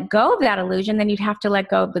had to let go of that illusion, then you'd have to let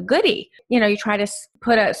go of the goodie. You try to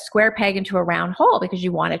put a square peg into a round hole because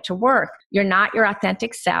you want it to work. You're not your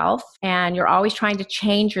authentic self, and you're always trying to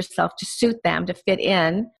change yourself to suit them, to fit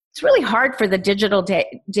in. It's really hard for the digital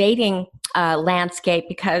dating landscape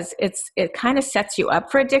because it kind of sets you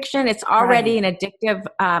up for addiction. It's already an addictive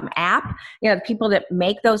app. The people that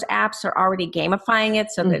make those apps are already gamifying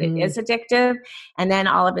it so that it is addictive. And then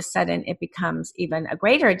all of a sudden it becomes even a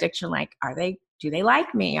greater addiction. Like, do they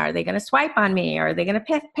like me? Are they going to swipe on me? Are they going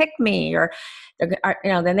to pick me? Or,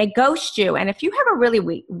 then they ghost you. And if you have a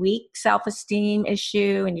really weak self-esteem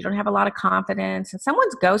issue and you don't have a lot of confidence and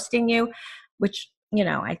someone's ghosting you, which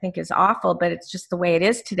I think is awful, but it's just the way it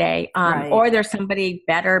is today. Or there's somebody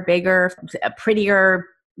better, bigger, prettier,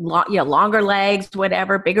 longer legs,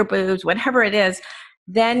 whatever, bigger boobs, whatever it is,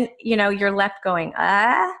 then, you're left going,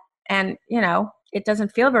 and, it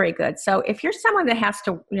doesn't feel very good. So if you're someone that has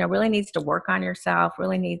to, really needs to work on yourself,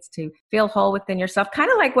 really needs to feel whole within yourself,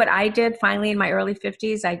 kind of like what I did finally in my early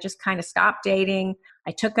 50s, I just kind of stopped dating.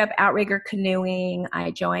 I took up outrigger canoeing.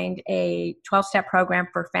 I joined a 12-step program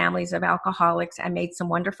for families of alcoholics. I made some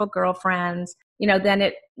wonderful girlfriends. Then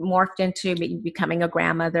it morphed into becoming a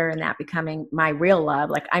grandmother and that becoming my real love.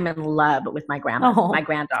 Like I'm in love with my my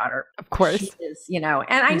granddaughter. Of course. She is, and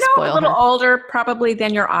I know I'm a little older probably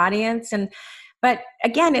than your audience. But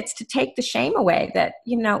again, it's to take the shame away that,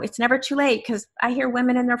 it's never too late, because I hear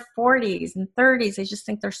women in their 40s and 30s, they just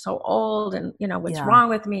think they're so old and, what's wrong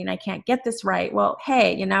with me and I can't get this right. Well,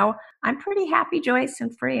 hey, I'm pretty happy, Joyce,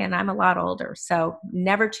 and free, and I'm a lot older. So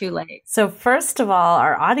never too late. So first of all,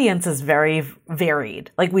 our audience is very varied.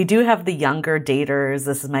 Like we do have the younger daters.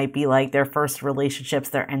 This might be like their first relationships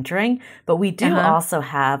they're entering, but we do also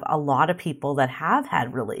have a lot of people that have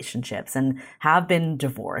had relationships and have been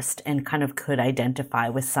divorced and kind of could identify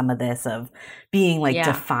with some of this of being like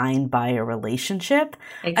defined by a relationship.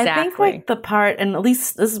 Exactly. I think like the part, and at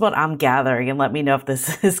least this is what I'm gathering, and let me know if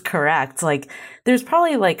this is correct. Like there's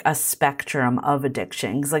probably like a spectrum of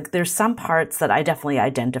addictions. Like there's some parts that I definitely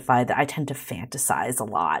identify that I tend to fantasize a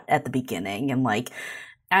lot at the beginning. And like,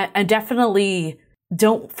 I definitely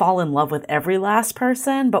don't fall in love with every last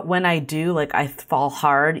person, but when I do, like I fall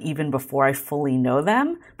hard even before I fully know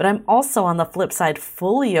them. But I'm also on the flip side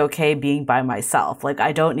fully okay being by myself. Like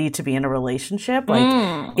I don't need to be in a relationship.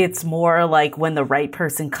 Like it's more like when the right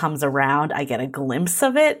person comes around, I get a glimpse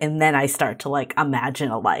of it and then I start to like imagine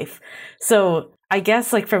a life. So I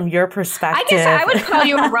guess like from your perspective, I guess I would call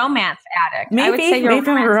you a romance addict. Maybe, I would say you're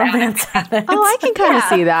maybe a romance addict. Oh, I can kind of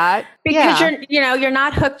see that. Because you're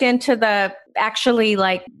not hooked into the actually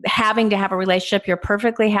like having to have a relationship. You're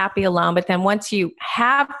perfectly happy alone. But then once you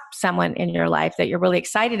have someone in your life that you're really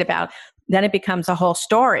excited about, then it becomes a whole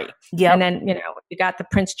story. Yeah. And then, you got the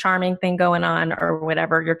Prince Charming thing going on or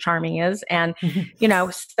whatever your charming is. And,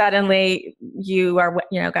 suddenly you are,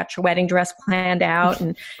 got your wedding dress planned out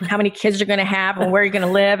and how many kids you're going to have and where you're going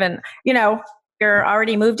to live. And, you're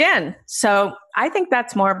already moved in. So I think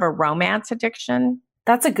that's more of a romance addiction.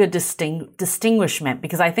 That's a good distinguishment,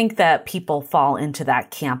 because I think that people fall into that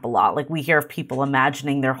camp a lot. Like we hear of people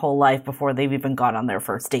imagining their whole life before they've even gone on their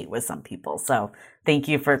first date with some people. So thank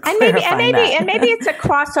you for clarifying that. And maybe it's a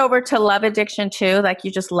crossover to love addiction too. Like you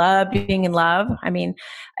just love being in love. I mean,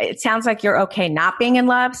 it sounds like you're okay not being in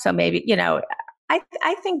love. So maybe,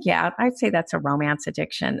 I think, I'd say that's a romance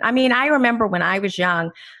addiction. I mean, I remember when I was young,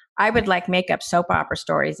 I would like make up soap opera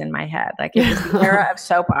stories in my head. Like it was the era of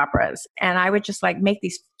soap operas. And I would just like make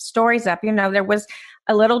these stories up. There was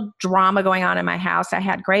a little drama going on in my house. I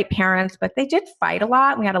had great parents, but they did fight a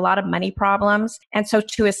lot. We had a lot of money problems. And so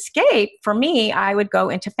to escape, for me, I would go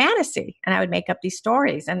into fantasy and I would make up these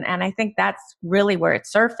stories. And I think that's really where it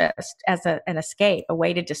surfaced as an escape, a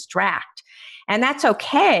way to distract. And that's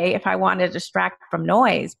okay if I want to distract from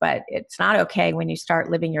noise, but it's not okay when you start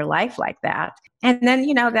living your life like that. And then,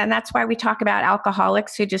 then that's why we talk about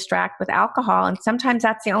alcoholics who distract with alcohol. And sometimes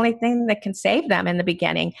that's the only thing that can save them in the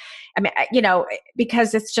beginning. I mean,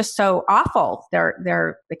 because it's just so awful.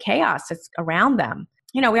 They're the chaos that's around them.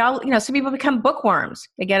 We all, some people become bookworms.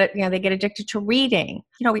 They get they get addicted to reading.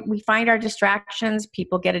 We find our distractions.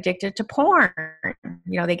 People get addicted to porn.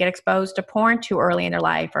 They get exposed to porn too early in their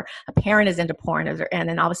life, or a parent is into porn, and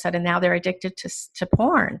then all of a sudden now they're addicted to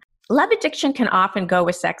porn. Love addiction can often go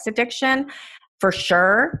with sex addiction, for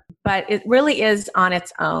sure. but it really is on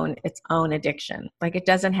its own addiction. Like it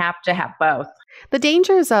doesn't have to have both. The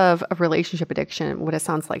dangers of relationship addiction, what it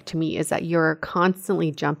sounds like to me, is that you're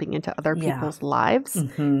constantly jumping into other people's lives,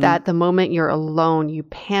 that the moment you're alone, you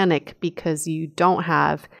panic because you don't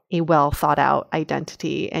have a well thought out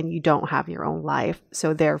identity and you don't have your own life.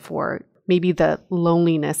 So therefore, maybe the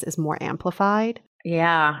loneliness is more amplified.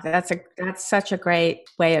 Yeah, that's such a great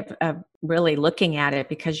way of really looking at it,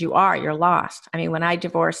 because you're lost. I mean, when I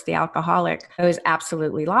divorced the alcoholic, I was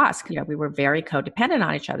absolutely lost. You know, we were very codependent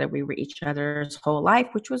on each other. We were each other's whole life,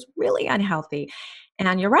 which was really unhealthy.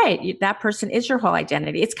 And you're right. That person is your whole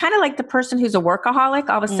identity. It's kind of like the person who's a workaholic.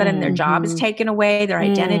 All of a sudden their job is taken away, their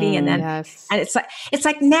identity. And then, and it's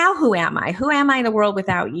like, now who am I? Who am I in the world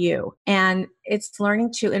without you? And it's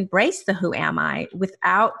learning to embrace the who am I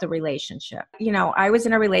without the relationship. You know, I was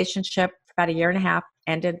in a relationship for about a year and a half,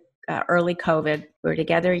 ended early COVID. We were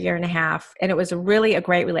together a year and a half, and it was really a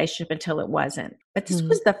great relationship until it wasn't. But this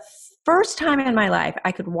was the first time in my life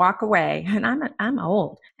I could walk away, and I'm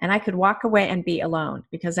old, and I could walk away and be alone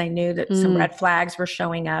because I knew that some red flags were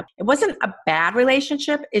showing up. It wasn't a bad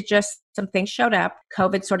relationship. It just, some things showed up.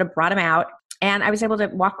 COVID sort of brought them out, and I was able to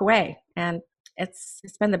walk away. And it's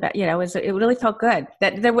been the best, you know, it really felt good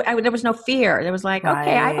that there was no fear. There was like,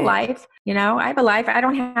 okay, I have a life, you know, I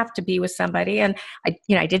don't have to be with somebody. And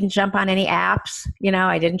I didn't jump on any apps, you know,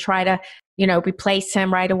 I didn't try to, you know, replace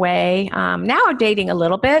him right away. Now I'm dating a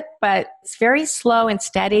little bit, but it's very slow and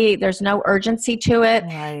steady. There's no urgency to it.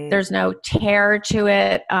 Right. There's no terror to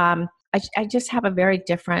it. I just have a very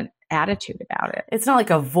different attitude about it. It's not like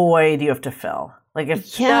a void you have to fill. Like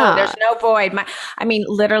if no, there's no void.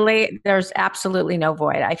 Literally, there's absolutely no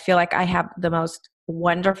void. I feel like I have the most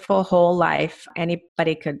wonderful whole life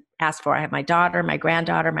anybody could ask for. I have my daughter, my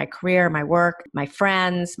granddaughter, my career, my work, my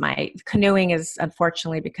friends. My canoeing is,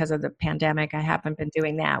 unfortunately, because of the pandemic, I haven't been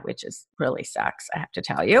doing that, which is really sucks, I have to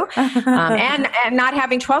tell you. And not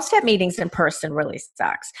having 12-step meetings in person really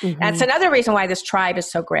sucks. That's another reason why this tribe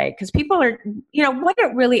is so great, because people are, you know, what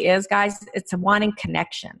it really is, guys, it's a wanting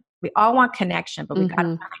connection. We all want connection, but we got to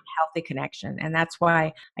find healthy connection. And that's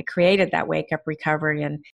why I created that Wake Up Recovery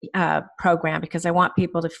and program, because I want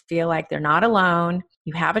people to feel like they're not alone.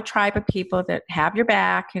 You have a tribe of people that have your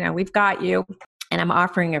back. You know, we've got you. And I'm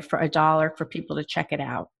offering it for $1 for people to check it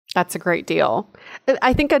out. That's a great deal.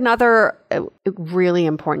 I think another really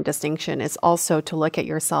important distinction is also to look at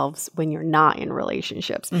yourselves when you're not in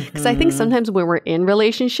relationships. Because I think sometimes when we're in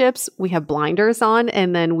relationships, we have blinders on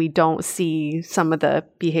and then we don't see some of the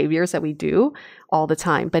behaviors that we do all the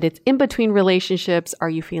time. But it's in between relationships. Are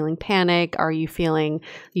you feeling panic? Are you feeling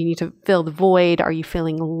you need to fill the void? Are you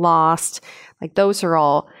feeling lost? Like those are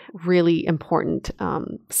all really important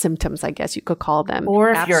symptoms, I guess you could call them.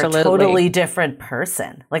 Or if you're a totally different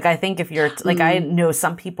person. Like I think if you're like, I know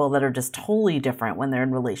some people that are just totally different when they're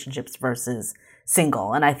in relationships versus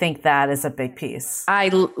single. And I think that is a big piece. I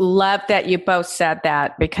love that you both said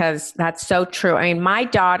that, because that's so true. I mean, my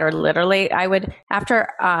daughter, literally, I would, after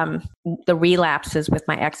the relapses with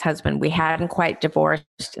my ex-husband, we hadn't quite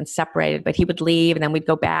divorced and separated, but he would leave and then we'd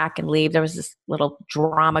go back and leave. There was this little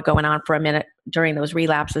drama going on for a minute during those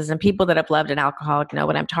relapses, and people that have loved an alcoholic know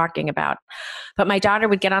what I'm talking about. But my daughter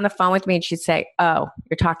would get on the phone with me and she'd say, "Oh,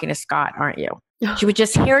 you're talking to Scott, aren't you?" She would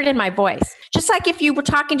just hear it in my voice. Just like if you were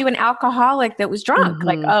talking to an alcoholic that was drunk,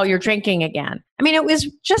 like, "Oh, you're drinking again." I mean, it was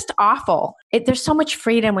just awful. There's so much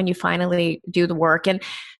freedom when you finally do the work. And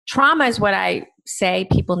trauma is what I say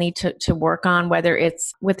people need to work on, whether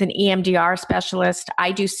it's with an EMDR specialist.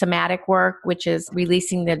 I do somatic work, which is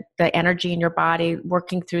releasing the energy in your body,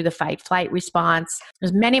 working through the fight-flight response.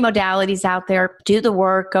 There's many modalities out there. Do the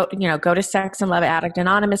work, go to Sex and Love Addict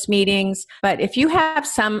Anonymous meetings. But if you have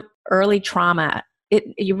some early trauma,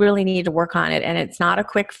 you really need to work on it. And it's not a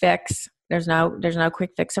quick fix. There's no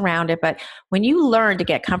quick fix around it. But when you learn to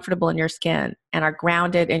get comfortable in your skin and are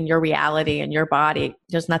grounded in your reality and your body,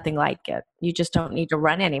 there's nothing like it. You just don't need to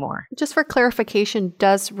run anymore. Just for clarification,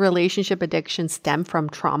 does relationship addiction stem from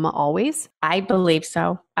trauma always? I believe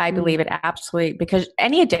so. I believe it absolutely, because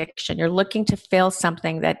any addiction, you're looking to fill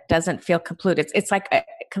something that doesn't feel complete. It's like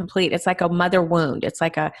a mother wound. It's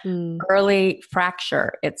like a early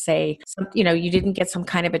fracture. It's you didn't get some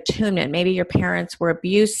kind of attunement. Maybe your parents were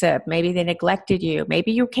abusive. Maybe they neglected you.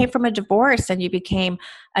 Maybe you came from a divorce and you became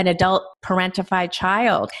an adult parentified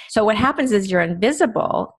child. So what happens is you're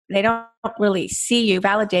invisible. They don't really see you,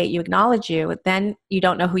 validate you, acknowledge you. Then you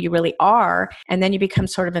don't know who you really are. And then you become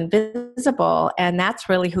sort of invisible. And that's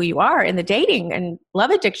really who you are in the dating and love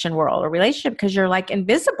addiction world or relationship, because you're like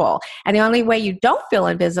invisible. And the only way you don't feel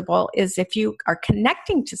invisible invisible is if you are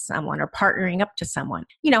connecting to someone or partnering up to someone.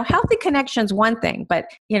 Healthy connection's one thing, but,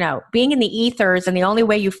 being in the ethers and the only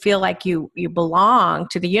way you feel like you belong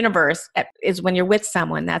to the universe is when you're with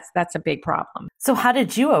someone. That's a big problem. So how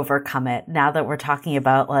did you overcome it now that we're talking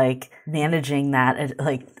about like managing that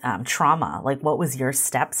trauma? Like what was your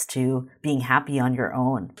steps to being happy on your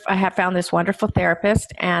own? I have found this wonderful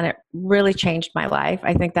therapist and it really changed my life.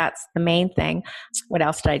 I think that's the main thing. What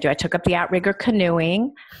else did I do? I took up the outrigger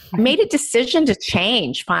canoeing. I made a decision to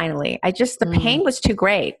change finally. The pain was too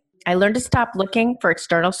great. I learned to stop looking for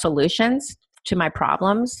external solutions to my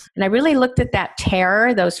problems. And I really looked at that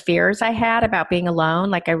terror, those fears I had about being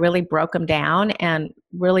alone. Like I really broke them down and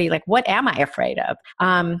really like, what am I afraid of?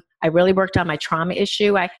 I really worked on my trauma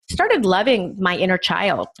issue. I started loving my inner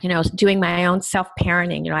child, doing my own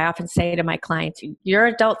self-parenting. I often say to my clients, your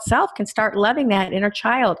adult self can start loving that inner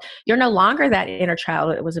child. You're no longer that inner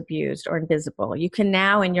child that was abused or invisible. You can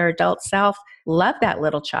now, in your adult self, love that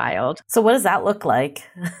little child. So what does that look like?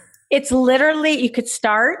 It's literally, you could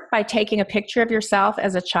start by taking a picture of yourself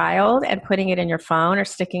as a child and putting it in your phone or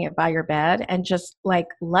sticking it by your bed and just like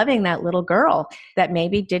loving that little girl that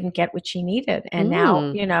maybe didn't get what she needed. And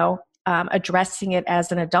now, addressing it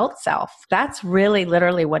as an adult self. That's really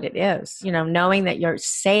literally what it is. Knowing that you're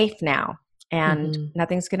safe now. And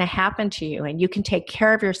nothing's going to happen to you and you can take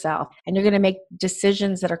care of yourself and you're going to make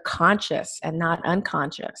decisions that are conscious and not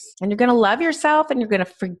unconscious. And you're going to love yourself and you're going to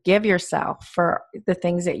forgive yourself for the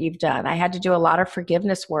things that you've done. I had to do a lot of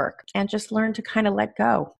forgiveness work and just learn to kind of let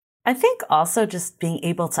go. I think also just being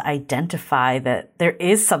able to identify that there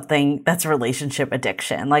is something that's relationship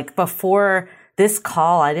addiction. Like before this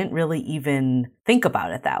call, I didn't really even think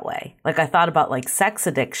about it that way. Like I thought about like sex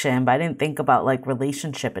addiction, but I didn't think about like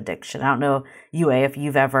relationship addiction. I don't know, Yue, if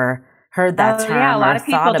you've ever heard that term. Yeah, a lot of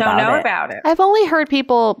people don't know about it. I've only heard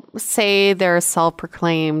people say they're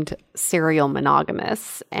self-proclaimed serial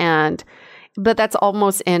monogamous, but that's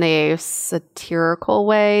almost in a satirical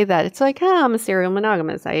way that it's like, I'm a serial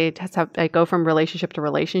monogamous. I go from relationship to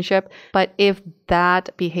relationship. But if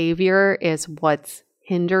that behavior is what's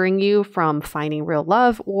hindering you from finding real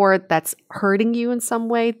love or that's hurting you in some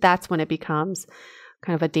way, that's when it becomes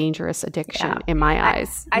kind of a dangerous addiction in my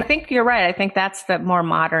eyes. I think you're right. I think that's the more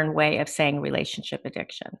modern way of saying relationship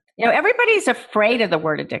addiction. Everybody's afraid of the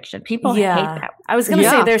word addiction. People hate that. I was going to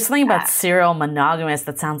say there's something about serial monogamous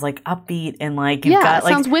that sounds like upbeat and like you've got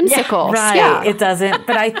like sounds whimsical. Right. Yeah. It doesn't.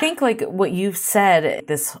 But I think like what you've said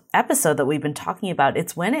this episode that we've been talking about,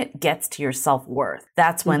 it's when it gets to your self-worth.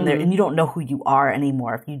 That's when and you don't know who you are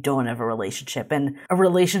anymore if you don't have a relationship. And a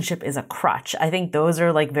relationship is a crutch. I think those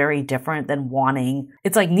are like very different than wanting.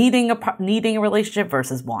 It's like needing a relationship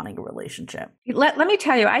versus wanting a relationship. Let me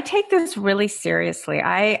tell you, I take this really seriously.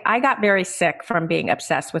 I got very sick from being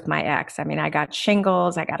obsessed with my ex. I mean, I got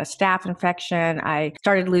shingles, I got a staph infection, I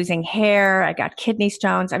started losing hair, I got kidney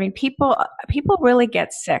stones. I mean, people really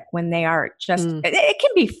get sick when they are just, it can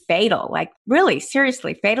be fatal, like really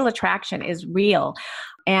seriously, fatal attraction is real.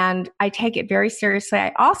 And I take it very seriously.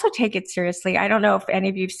 I also take it seriously. I don't know if any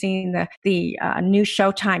of you have seen the new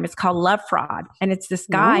Showtime. It's called Love Fraud. And it's this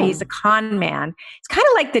guy, he's a con man. It's kind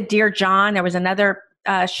of like the Dear John. There was another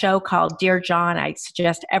show called Dear John. I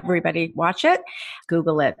suggest everybody watch it,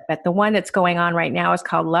 Google it. But the one that's going on right now is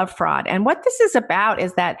called Love Fraud. And what this is about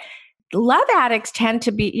is that love addicts tend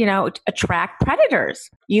to be, attract predators.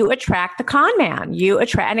 You attract the con man.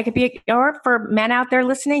 And it could be, or for men out there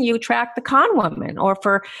listening, you attract the con woman. Or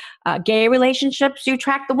for gay relationships, you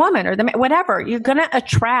attract the woman or whatever. You're going to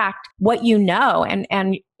attract what you know.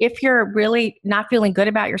 And if you're really not feeling good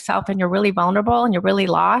about yourself and you're really vulnerable and you're really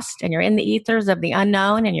lost and you're in the ethers of the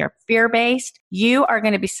unknown and you're fear-based, you are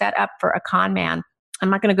going to be set up for a con man. I'm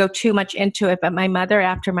not going to go too much into it, but my mother,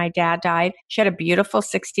 after my dad died, she had a beautiful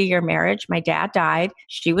 60-year marriage. My dad died.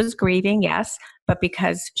 She was grieving, yes, but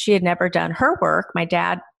because she had never done her work, my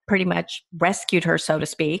dad pretty much rescued her, so to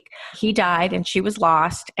speak. He died and she was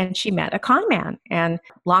lost and she met a con man. And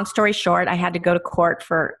long story short, I had to go to court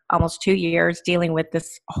for almost 2 years dealing with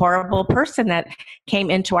this horrible person that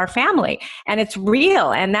came into our family. And it's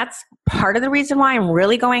real. And that's part of the reason why I'm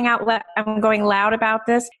really going loud about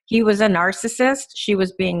this. He was a narcissist. She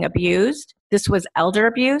was being abused. This was elder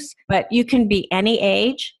abuse, but you can be any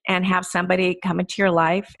age and have somebody come into your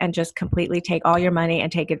life and just completely take all your money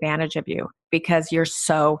and take advantage of you because you're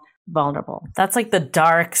so vulnerable. That's like the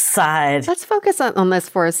dark side. Let's focus on this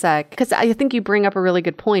for a sec, because I think you bring up a really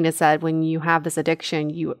good point, is that when you have this addiction,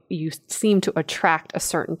 you seem to attract a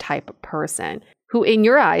certain type of person who in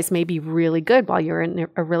your eyes may be really good while you're in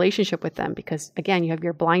a relationship with them because, again, you have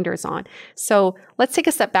your blinders on. So let's take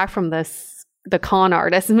a step back from this the con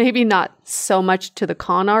artist, maybe not so much to the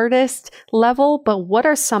con artist level, but what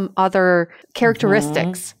are some other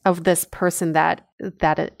characteristics of this person that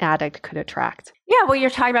an addict could attract? Yeah, well, you're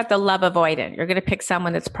talking about the love avoidant. You're going to pick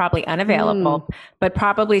someone that's probably unavailable, but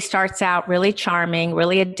probably starts out really charming,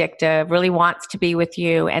 really addictive, really wants to be with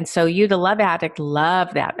you. And so you, the love addict,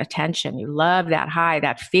 love that attention. You love that high,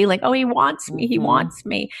 that feeling. Oh, he wants me. He wants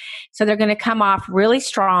me. So they're going to come off really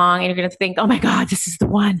strong and you're going to think, oh my God, this is the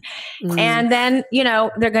one. And then,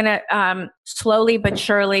 they're going to slowly but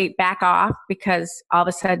surely back off because all of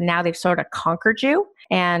a sudden now they've sort of conquered you.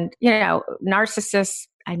 And, narcissists,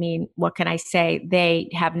 I mean, what can I say? They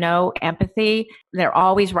have no empathy. They're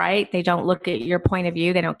always right. They don't look at your point of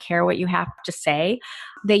view. They don't care what you have to say.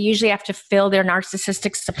 They usually have to fill their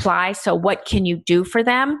narcissistic supply. So what can you do for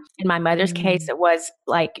them? In my mother's case, it was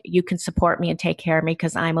like, you can support me and take care of me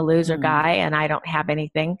because I'm a loser guy and I don't have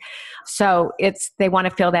anything. So they want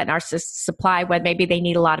to fill that narcissistic supply when maybe they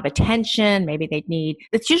need a lot of attention. Maybe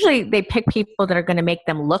it's usually they pick people that are going to make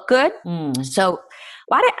them look good. So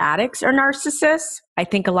a lot of addicts are narcissists. I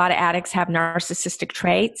think a lot of addicts have narcissistic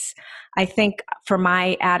traits. I think for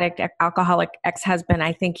my alcoholic ex-husband,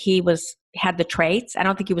 I think he had the traits. I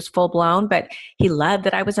don't think he was full blown, but he loved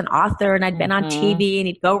that I was an author and I'd been on TV and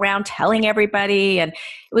he'd go around telling everybody. And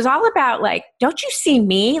it was all about like, don't you see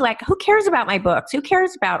me? Like, who cares about my books? Who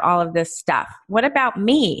cares about all of this stuff? What about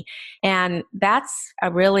me? And that's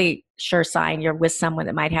a really sure sign you're with someone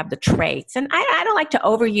that might have the traits. And I don't like to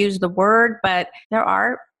overuse the word, but there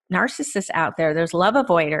are narcissists out there. There's love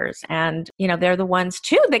avoiders, and they're the ones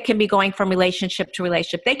too that can be going from relationship to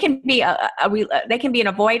relationship. They can be they can be an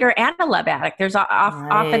avoider and a love addict. There's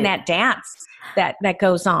often that dance that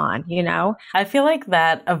goes on. I feel like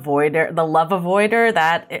that the love avoider,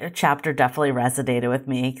 that chapter definitely resonated with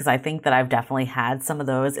me because I think that I've definitely had some of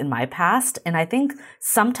those in my past, and I think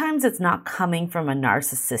sometimes it's not coming from a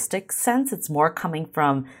narcissistic sense. It's more coming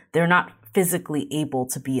from they're not physically able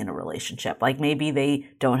to be in a relationship. Like maybe they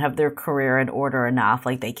don't have their career in order enough,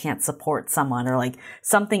 like they can't support someone, or like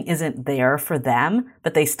something isn't there for them,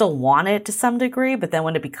 but they still want it to some degree. But then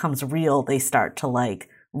when it becomes real, they start to like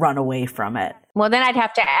run away from it. Well, then I'd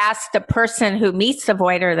have to ask the person who meets the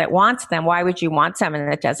avoider that wants them, why would you want someone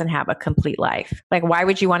that doesn't have a complete life? Like, why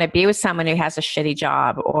would you want to be with someone who has a shitty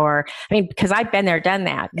job? Or, because I've been there, done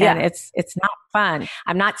that. Yeah. And it's not fun.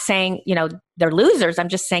 I'm not saying, they're losers. I'm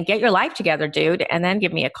just saying, get your life together, dude, and then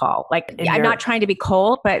give me a call. Like, I'm not trying to be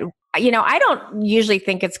cold, but I don't usually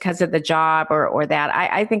think it's because of the job or that.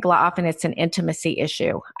 I think often it's an intimacy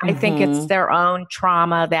issue. I think it's their own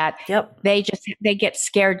trauma that they get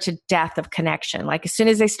scared to death of connection. Like as soon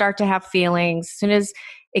as they start to have feelings, as soon as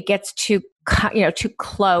it gets too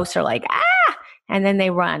close, or like, and then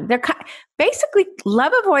they run. They're basically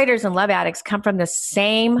love avoiders and love addicts come from the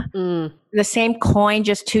same coin,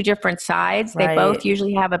 just two different sides. They both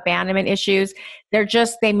usually have abandonment issues.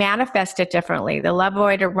 They manifest it differently. The love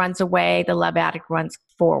avoider runs away. The love addict runs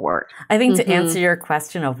forward. I think to answer your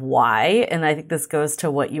question of why, and I think this goes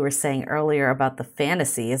to what you were saying earlier about the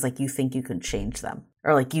fantasy, is like you think you can change them.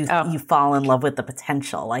 Or like you fall in love with the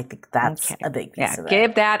potential. I think that's a big piece of it.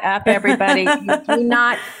 Give that up, everybody. You do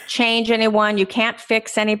not change anyone. You can't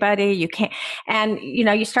fix anybody. You can't. And,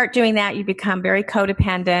 you start doing that, you become very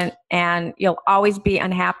codependent, and you'll always be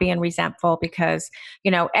unhappy and resentful because,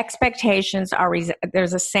 expectations are,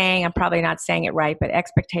 there's a saying, I'm probably not saying it right, but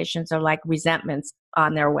expectations are like resentments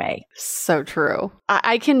on their way. So true.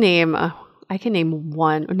 I can name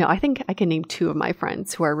one. No, I think I can name two of my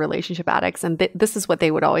friends who are relationship addicts. And this is what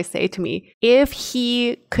they would always say to me. If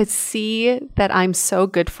he could see that I'm so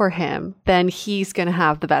good for him, then he's going to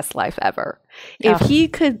have the best life ever. If he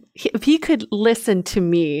could listen to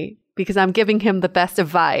me because I'm giving him the best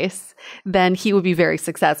advice, then he would be very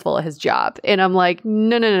successful at his job. And I'm like,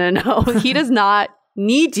 no. He does not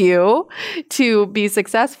need you to be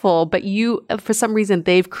successful, but for some reason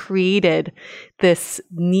they've created this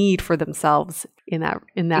need for themselves in that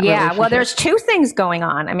relationship. Well, there's two things going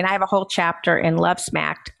on. I have a whole chapter in Love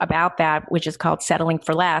Smacked about that, which is called Settling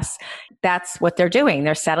for Less. That's what they're doing.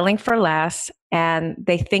 They're settling for less, and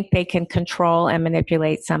they think they can control and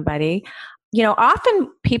manipulate somebody.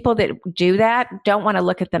 Often people that do that don't want to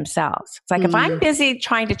look at themselves. It's like, if I'm busy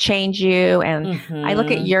trying to change you and I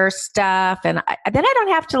look at your stuff, and then I don't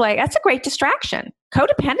have to that's a great distraction.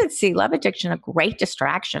 Codependency, love addiction, a great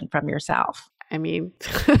distraction from yourself. But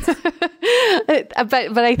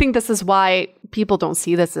I think this is why people don't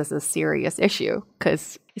see this as a serious issue,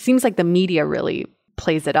 because it seems like the media really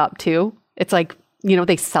plays it up too. It's like,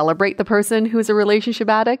 they celebrate the person who's a relationship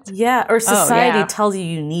addict. Yeah, or society yeah. tells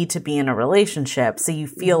you need to be in a relationship, so you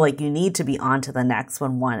feel like you need to be on to the next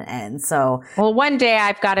when one ends. So, well, one day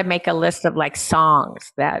I've got to make a list of like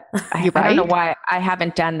songs that I don't know why I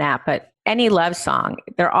haven't done that, but any love song,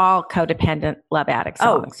 they're all codependent love addict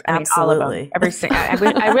songs. Oh, absolutely. All of them, every single.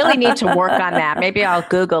 I really need to work on that. Maybe I'll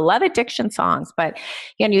Google love addiction songs. But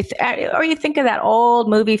you think of that old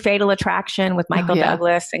movie Fatal Attraction with Michael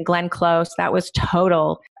Douglas and Glenn Close. That was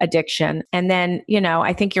total addiction. And then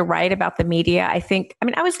I think you're right about the media.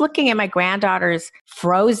 I was looking at my granddaughter's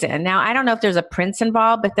Frozen. Now I don't know if there's a prince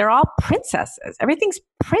involved, but they're all princesses. Everything's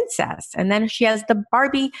princess, and then she has the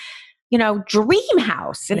Barbie dream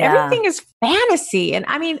house, and everything is fantasy. And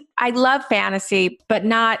I love fantasy, but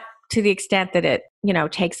not to the extent that it,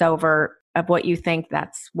 takes over of what you think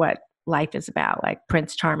that's what life is about. Like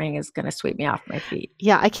Prince Charming is going to sweep me off my feet.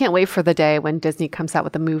 Yeah, I can't wait for the day when Disney comes out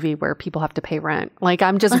with a movie where people have to pay rent. Like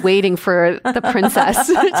I'm just waiting for the princess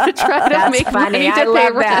to try to make money to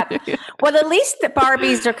pay rent. Well, at least the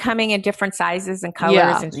Barbies are coming in different sizes and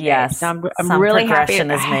colors and shapes. Yes, so I'm some really happy.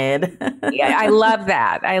 Progression is made. Yeah, I love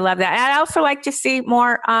that. And I also like to see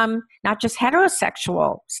more, not just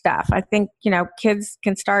heterosexual stuff. I think kids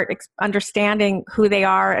can start understanding who they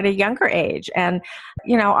are at a younger age, and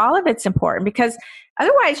all of it's important, because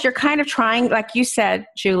otherwise you're kind of trying, like you said,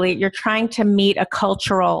 Julie, you're trying to meet a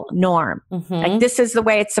cultural norm. Mm-hmm. Like this is the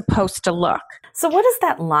way it's supposed to look. So what is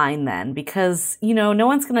that line then? Because, no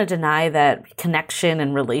one's going to deny that connection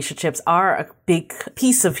and relationships are a big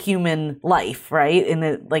piece of human life, right?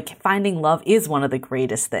 And finding love is one of the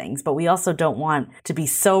greatest things, but we also don't want to be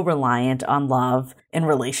so reliant on love in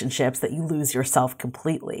relationships that you lose yourself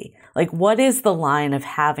completely. Like, what is the line of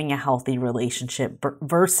having a healthy relationship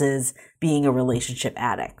versus being a relationship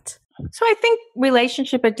addict? So I think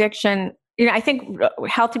relationship addiction, I think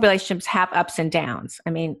healthy relationships have ups and downs.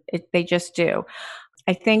 They just do.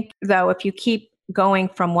 I think, though, if you keep going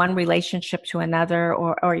from one relationship to another,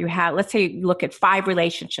 or you have, let's say you look at 5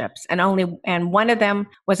 relationships and one of them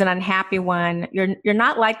was an unhappy one, you're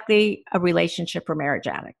not likely a relationship or marriage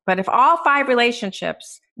addict. But if all 5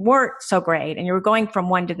 relationships weren't so great and you were going from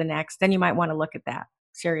one to the next, then you might want to look at that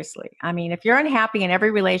seriously. If you're unhappy in every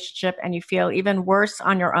relationship and you feel even worse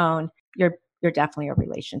on your own, you're definitely a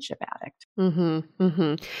relationship addict. Mm-hmm,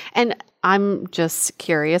 mm-hmm. And I'm just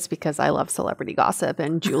curious because I love celebrity gossip,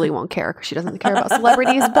 and Julie won't care because she doesn't care about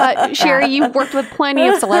celebrities. But Sherry, you've worked with plenty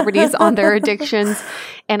of celebrities on their addictions.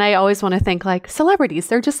 And I always want to think like celebrities,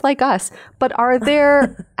 they're just like us. But are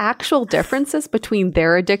there actual differences between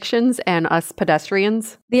their addictions and us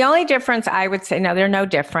pedestrians? The only difference, I would say, no, they're no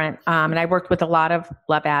different. And I worked with a lot of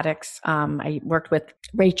love addicts. I worked with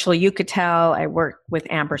Rachel Yucatel. I worked with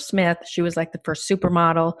Amber Smith. She was like the first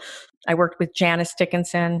supermodel. I worked with Janice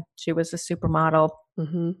Dickinson. She was a supermodel.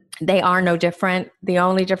 Mm-hmm. They are no different. The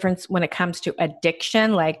only difference when it comes to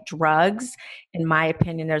addiction, like drugs, in my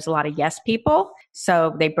opinion, there's a lot of yes people.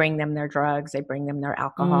 So they bring them their drugs, they bring them their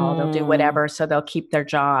alcohol, they'll do whatever, so they'll keep their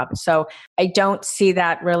job. So I don't see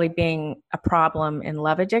that really being a problem in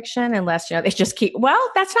love addiction unless, they just keep, well,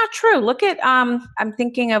 that's not true. Look at, I'm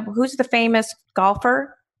thinking of who's the famous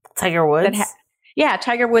golfer? Tiger Woods. Yeah,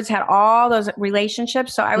 Tiger Woods had all those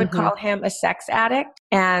relationships. So I would call him a sex addict.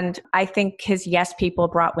 And I think his yes people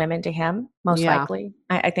brought women to him, most likely.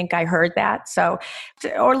 I think I heard that. So,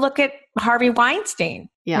 or look at Harvey Weinstein.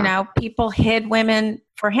 Yeah. People hid women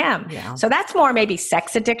for him. Yeah. So that's more maybe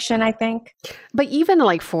sex addiction, I think. But even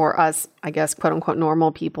like for us, I guess, quote unquote,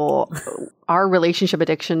 normal people, our relationship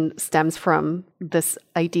addiction stems from this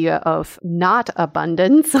idea of not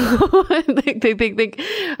abundance. I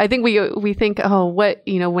think we think, oh, what,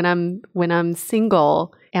 when I'm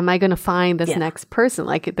single, am I going to find this next person?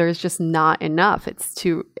 Like there's just not enough.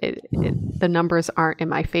 The numbers aren't in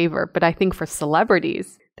my favor. But I think for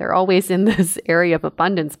celebrities, they're always in this area of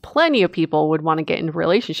abundance. Plenty of people would want to get into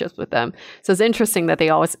relationships with them. So it's interesting that they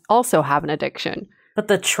always also have an addiction. But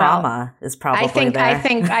the trauma is probably there.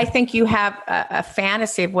 I think you have a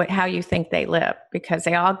fantasy of how you think they live, because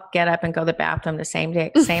they all get up and go to the bathroom the same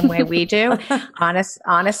way we do,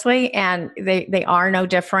 honestly. And they are no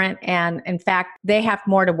different. And in fact, they have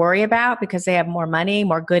more to worry about because they have more money,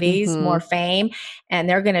 more goodies, more fame. And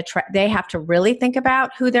they're going to, they have to really think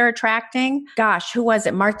about who they're attracting. Gosh, who was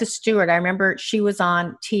it? Martha Stewart. I remember she was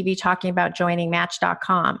on TV talking about joining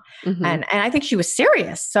Match.com. And I think she was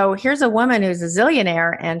serious. So here's a woman who's a zillionaire,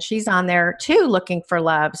 and she's on there too looking for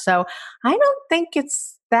love. So I don't think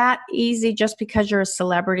it's that easy just because you're a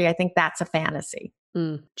celebrity. I think that's a fantasy.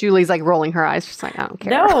 Julie's like rolling her eyes. She's like, I don't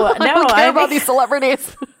care. No, I don't care about these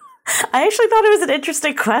celebrities. I actually thought it was an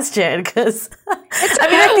interesting question because It's a at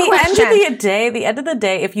good the question. end of the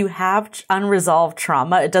day, if you have unresolved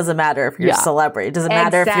trauma, it doesn't matter if you're a celebrity. It doesn't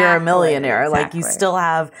matter if you're a Exactly, millionaire. Like, you exactly. still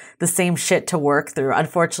have the same shit to work through.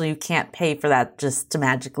 Unfortunately, you can't pay for that just to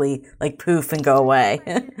magically like poof and go away.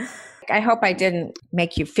 I hope I didn't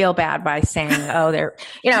make you feel bad by saying, oh, they're,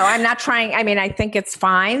 I'm not trying. I mean, I think it's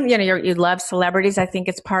fine. You love celebrities. I think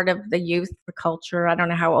it's part of the youth culture. I don't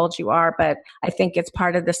know how old you are, but I think it's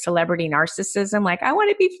part of the celebrity narcissism. Like, I want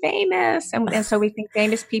to be famous. And so we think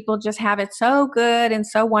famous people just have it so good and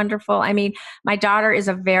so wonderful. I mean, my daughter is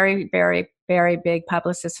a very, very, very big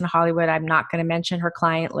publicist in Hollywood. I'm not going to mention her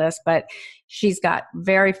client list, but she's got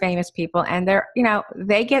very famous people, and they're,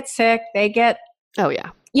 they get sick. They get, Oh, yeah.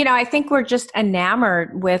 I think we're just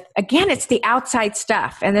enamored with, again, it's the outside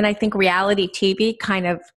stuff. And then I think reality TV kind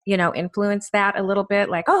of, influenced that a little bit.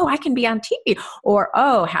 Like, oh, I can be on TV. Or,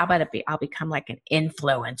 oh, how about I'll become like an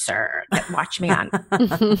influencer. Watch me on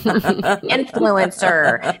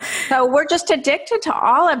influencer. So we're just addicted to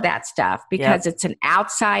all of that stuff because it's an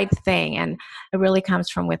outside thing. And it really comes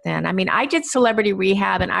from within. I mean, I did celebrity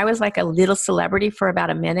rehab, and I was like a little celebrity for about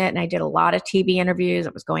a minute. And I did a lot of TV interviews. I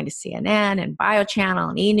was going to CNN and BioChannel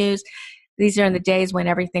and E! News. These are in the days when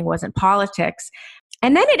everything wasn't politics.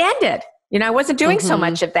 And then it ended. I wasn't doing so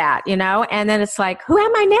much of that, and then it's like, who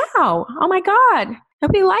am I now? Oh my God.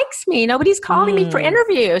 Nobody likes me. Nobody's calling me for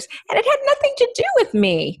interviews. And it had nothing to do with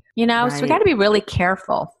me, so we got to be really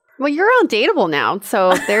careful. Well, you're on Dateable now,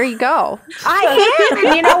 so there you go. I am.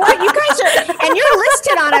 And you know what? You guys are, and you're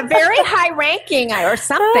listed on a very high ranking or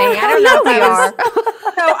something. I don't know if we are.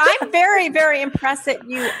 So I'm very, very impressed that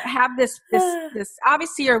you have this,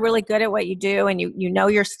 obviously you're really good at what you do, and you know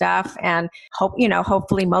your stuff, and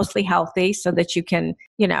hopefully mostly healthy, so that you can,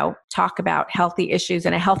 talk about healthy issues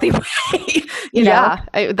in a healthy way.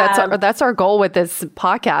 That's our goal with this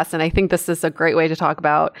podcast. And I think this is a great way to talk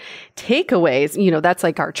about takeaways. That's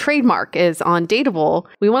like our trademark is on Dateable.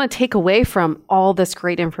 We want to take away from all this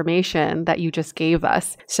great information that you just gave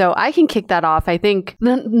us. So I can kick that off. I think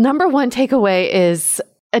the number one takeaway is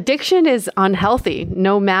addiction is unhealthy,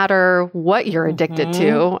 no matter what you're addicted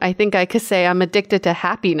to. I think I could say I'm addicted to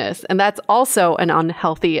happiness, and that's also an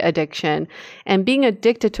unhealthy addiction. And being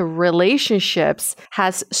addicted to relationships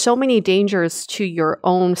has so many dangers to your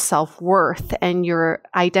own self-worth and your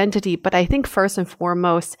identity. But I think first and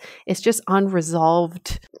foremost, it's just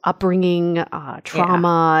unresolved upbringing,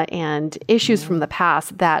 trauma, and issues from the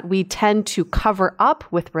past that we tend to cover up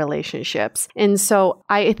with relationships. And so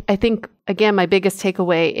I think, again, my biggest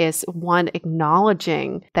takeaway is one,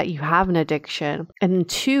 acknowledging that you have an addiction, and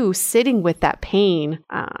two, sitting with that pain.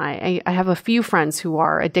 I have a few friends who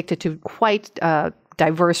are addicted to quite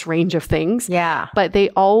diverse range of things. Yeah. But they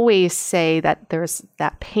always say that there's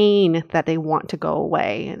that pain that they want to go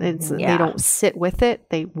away. And they don't sit with it.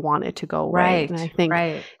 They want it to go away. Right. And I think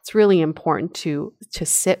it's really important to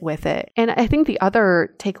sit with it. And I think the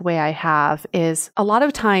other takeaway I have is a lot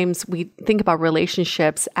of times we think about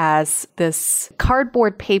relationships as this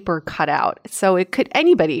cardboard paper cutout. So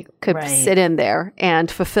anybody could sit in there and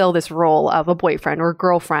fulfill this role of a boyfriend or a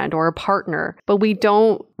girlfriend or a partner. But we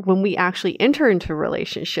don't, when we actually enter into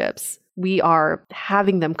relationships, we are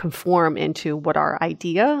having them conform into what our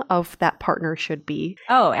idea of that partner should be.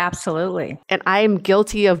 Oh, absolutely. And I am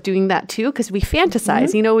guilty of doing that too, because we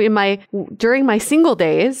fantasize. During my single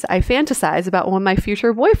days, I fantasize about what my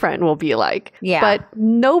future boyfriend will be like. Yeah. But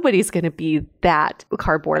nobody's going to be that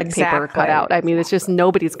cardboard paper cutout. I mean, it's just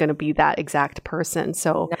nobody's going to be that exact person.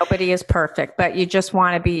 So nobody is perfect, but you just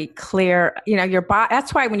want to be clear. Your body.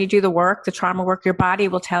 That's why when you do the work, the trauma work, your body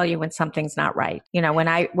will tell you when something's not right. When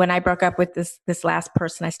I broke up with this last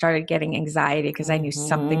person, I started getting anxiety because I knew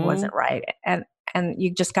something wasn't right. And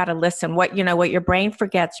you just got to listen. What your brain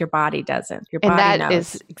forgets, your body doesn't. Your body knows. And that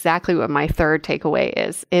is exactly what my third takeaway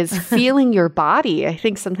is feeling your body. I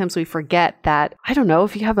think sometimes we forget that, I don't know,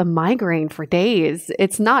 if you have a migraine for days,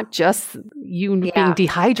 it's not just you being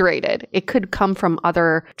dehydrated. It could come from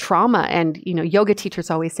other trauma. And, yoga teachers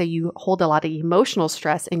always say you hold a lot of emotional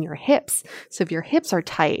stress in your hips. So if your hips are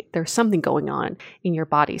tight, there's something going on in your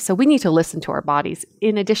body. So we need to listen to our bodies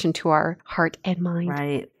in addition to our heart and mind.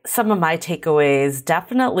 Right. Some of my takeaways,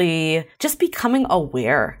 definitely just becoming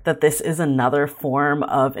aware that this is another form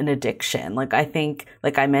of an addiction. Like, I think,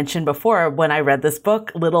 like I mentioned before, when I read this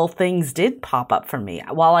book, little things did pop up for me.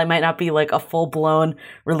 While I might not be like a full-blown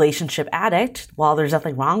relationship addict, while there's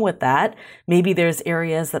nothing wrong with that, maybe there's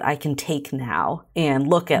areas that I can take now and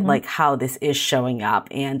look at like how this is showing up.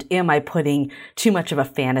 And am I putting too much of a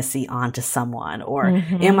fantasy onto someone? Or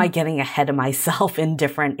am I getting ahead of myself in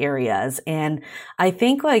different areas? And I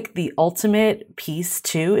think like the ultimate piece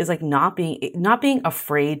too is like not being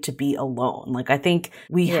afraid to be alone. Like I think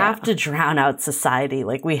we have to drown out society.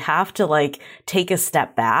 Like we have to like take a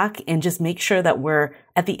step back and just make sure that we're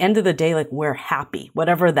at the end of the day, like we're happy,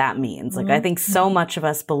 whatever that means. Like I think so much of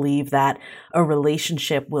us believe that a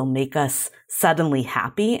relationship will make us suddenly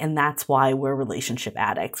happy. And that's why we're relationship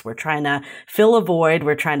addicts. We're trying to fill a void.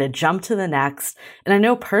 We're trying to jump to the next. And I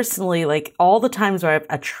know personally, like all the times where I've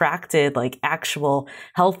attracted like actual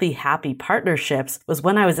healthy, happy partnerships was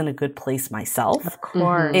when I was in a good place myself. Of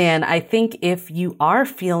course. And I think if you are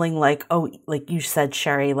feeling like, oh, like you said,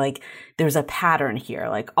 Sherry, like there's a pattern here,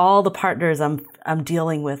 like all the partners I'm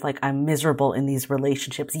dealing with, like I'm miserable in these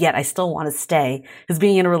relationships, yet I still want to stay because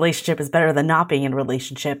being in a relationship is better than not being in a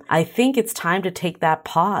relationship. I think it's time to take that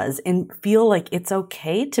pause and feel like it's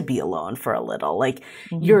okay to be alone for a little. Like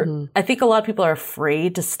I think a lot of people are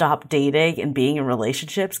afraid to stop dating and being in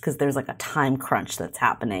relationships because there's like a time crunch that's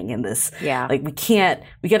happening in this. Yeah. Like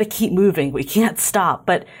we got to keep moving. We can't stop.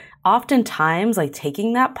 But oftentimes, like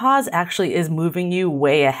taking that pause actually is moving you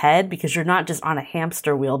way ahead because you're not just on a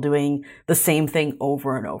hamster wheel doing the same thing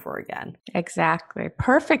over and over again. Exactly.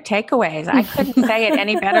 Perfect takeaways. I couldn't say it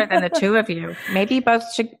any better than the two of you. Maybe you both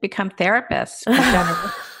should become therapists.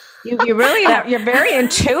 You really, you're very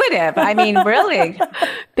intuitive. I mean, really.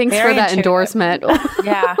 Thanks for that endorsement.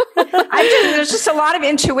 Yeah. There's just a lot of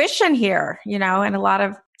intuition here, and a lot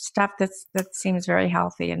of stuff that seems very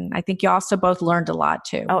healthy. And I think you also both learned a lot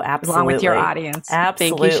too. Oh, absolutely. Along with your audience.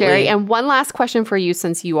 Absolutely. Thank you, Sherry. And one last question for you,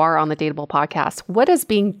 since you are on the Dateable podcast. What does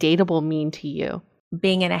being dateable mean to you?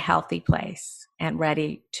 Being in a healthy place and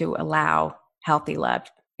ready to allow healthy love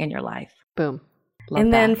in your life. Boom. Love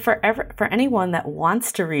and that. then for anyone that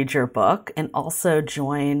wants to read your book and also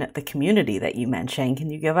join the community that you mentioned, can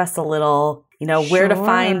you give us a little, where to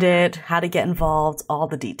find it, how to get involved, all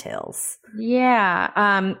the details?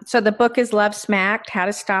 Yeah. So the book is Love Smacked, How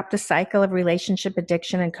to Stop the Cycle of Relationship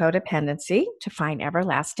Addiction and Codependency to Find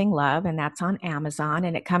Everlasting Love. And that's on Amazon.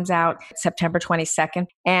 And it comes out September 22nd.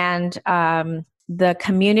 And the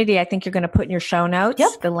community, I think you're going to put in your show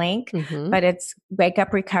notes, the link, but it's Wake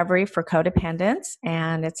Up Recovery for Codependents.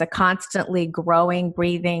 And it's a constantly growing,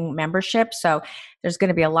 breathing membership. So there's going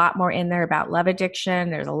to be a lot more in there about love addiction.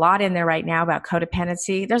 There's a lot in there right now about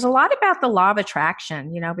codependency. There's a lot about the law of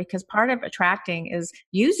attraction, because part of attracting is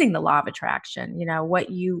using the law of attraction, what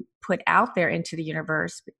you put out there into the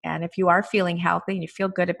universe. And if you are feeling healthy and you feel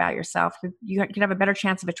good about yourself, you can have a better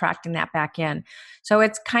chance of attracting that back in. So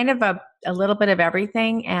it's kind of a little bit of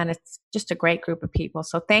everything, and it's just a great group of people.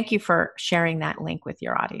 So thank you for sharing that link with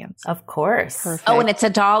your audience. Of course. Perfect. Oh, and it's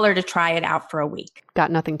 $1 to try it out for a week.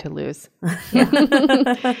 Got nothing to lose.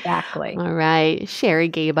 Exactly. All right. Sherry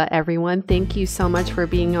Gaba, everyone, thank you so much for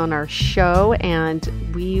being on our show. And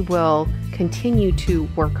we will continue to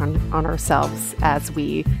work on ourselves as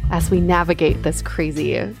we navigate this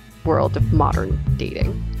crazy world of modern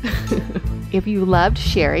dating. If you loved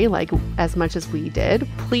Sherry as much as we did,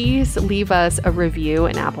 please leave us a review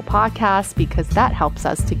in Apple Podcasts, because that helps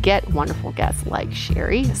us to get wonderful guests like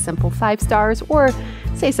Sherry, a simple 5 stars, or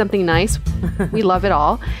say something nice. We love it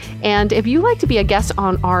all. And if you'd like to be a guest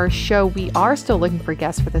on our show, we are still looking for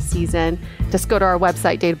guests for the season. Just go to our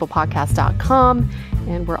website, dateablepodcast.com,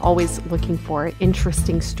 and we're always looking for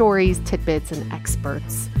interesting stories, tidbits, and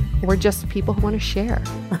experts, or just people who want to share.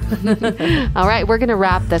 All right, we're going to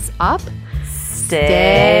wrap this up.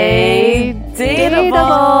 Stay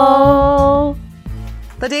dateable.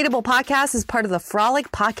 The Dateable Podcast is part of the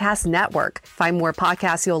Frolic Podcast Network. Find more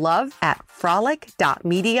podcasts you'll love at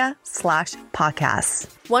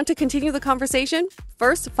frolic.media/podcasts. Want to continue the conversation?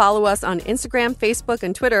 First, follow us on Instagram, Facebook,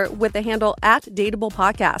 and Twitter with the handle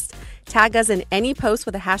 @DateablePodcast. Tag us in any post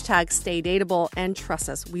with the hashtag StayDateable, and trust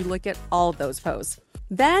us, we look at all of those posts.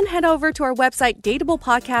 Then head over to our website,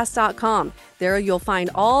 dateablepodcast.com. There you'll find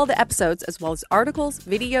all the episodes, as well as articles,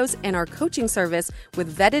 videos, and our coaching service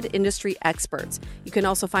with vetted industry experts. You can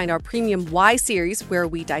also find our premium Why series, where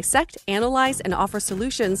we dissect, analyze, and offer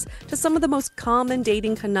solutions to some of the most common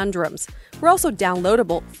dating conundrums. We're also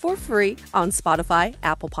downloadable for free on Spotify,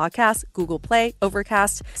 Apple Podcasts, Google Play,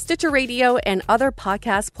 Overcast, Stitcher Radio, and other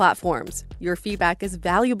podcast platforms. Your feedback is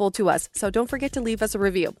valuable to us, so don't forget to leave us a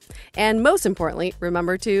review. And most importantly, remember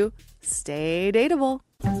to stay dateable.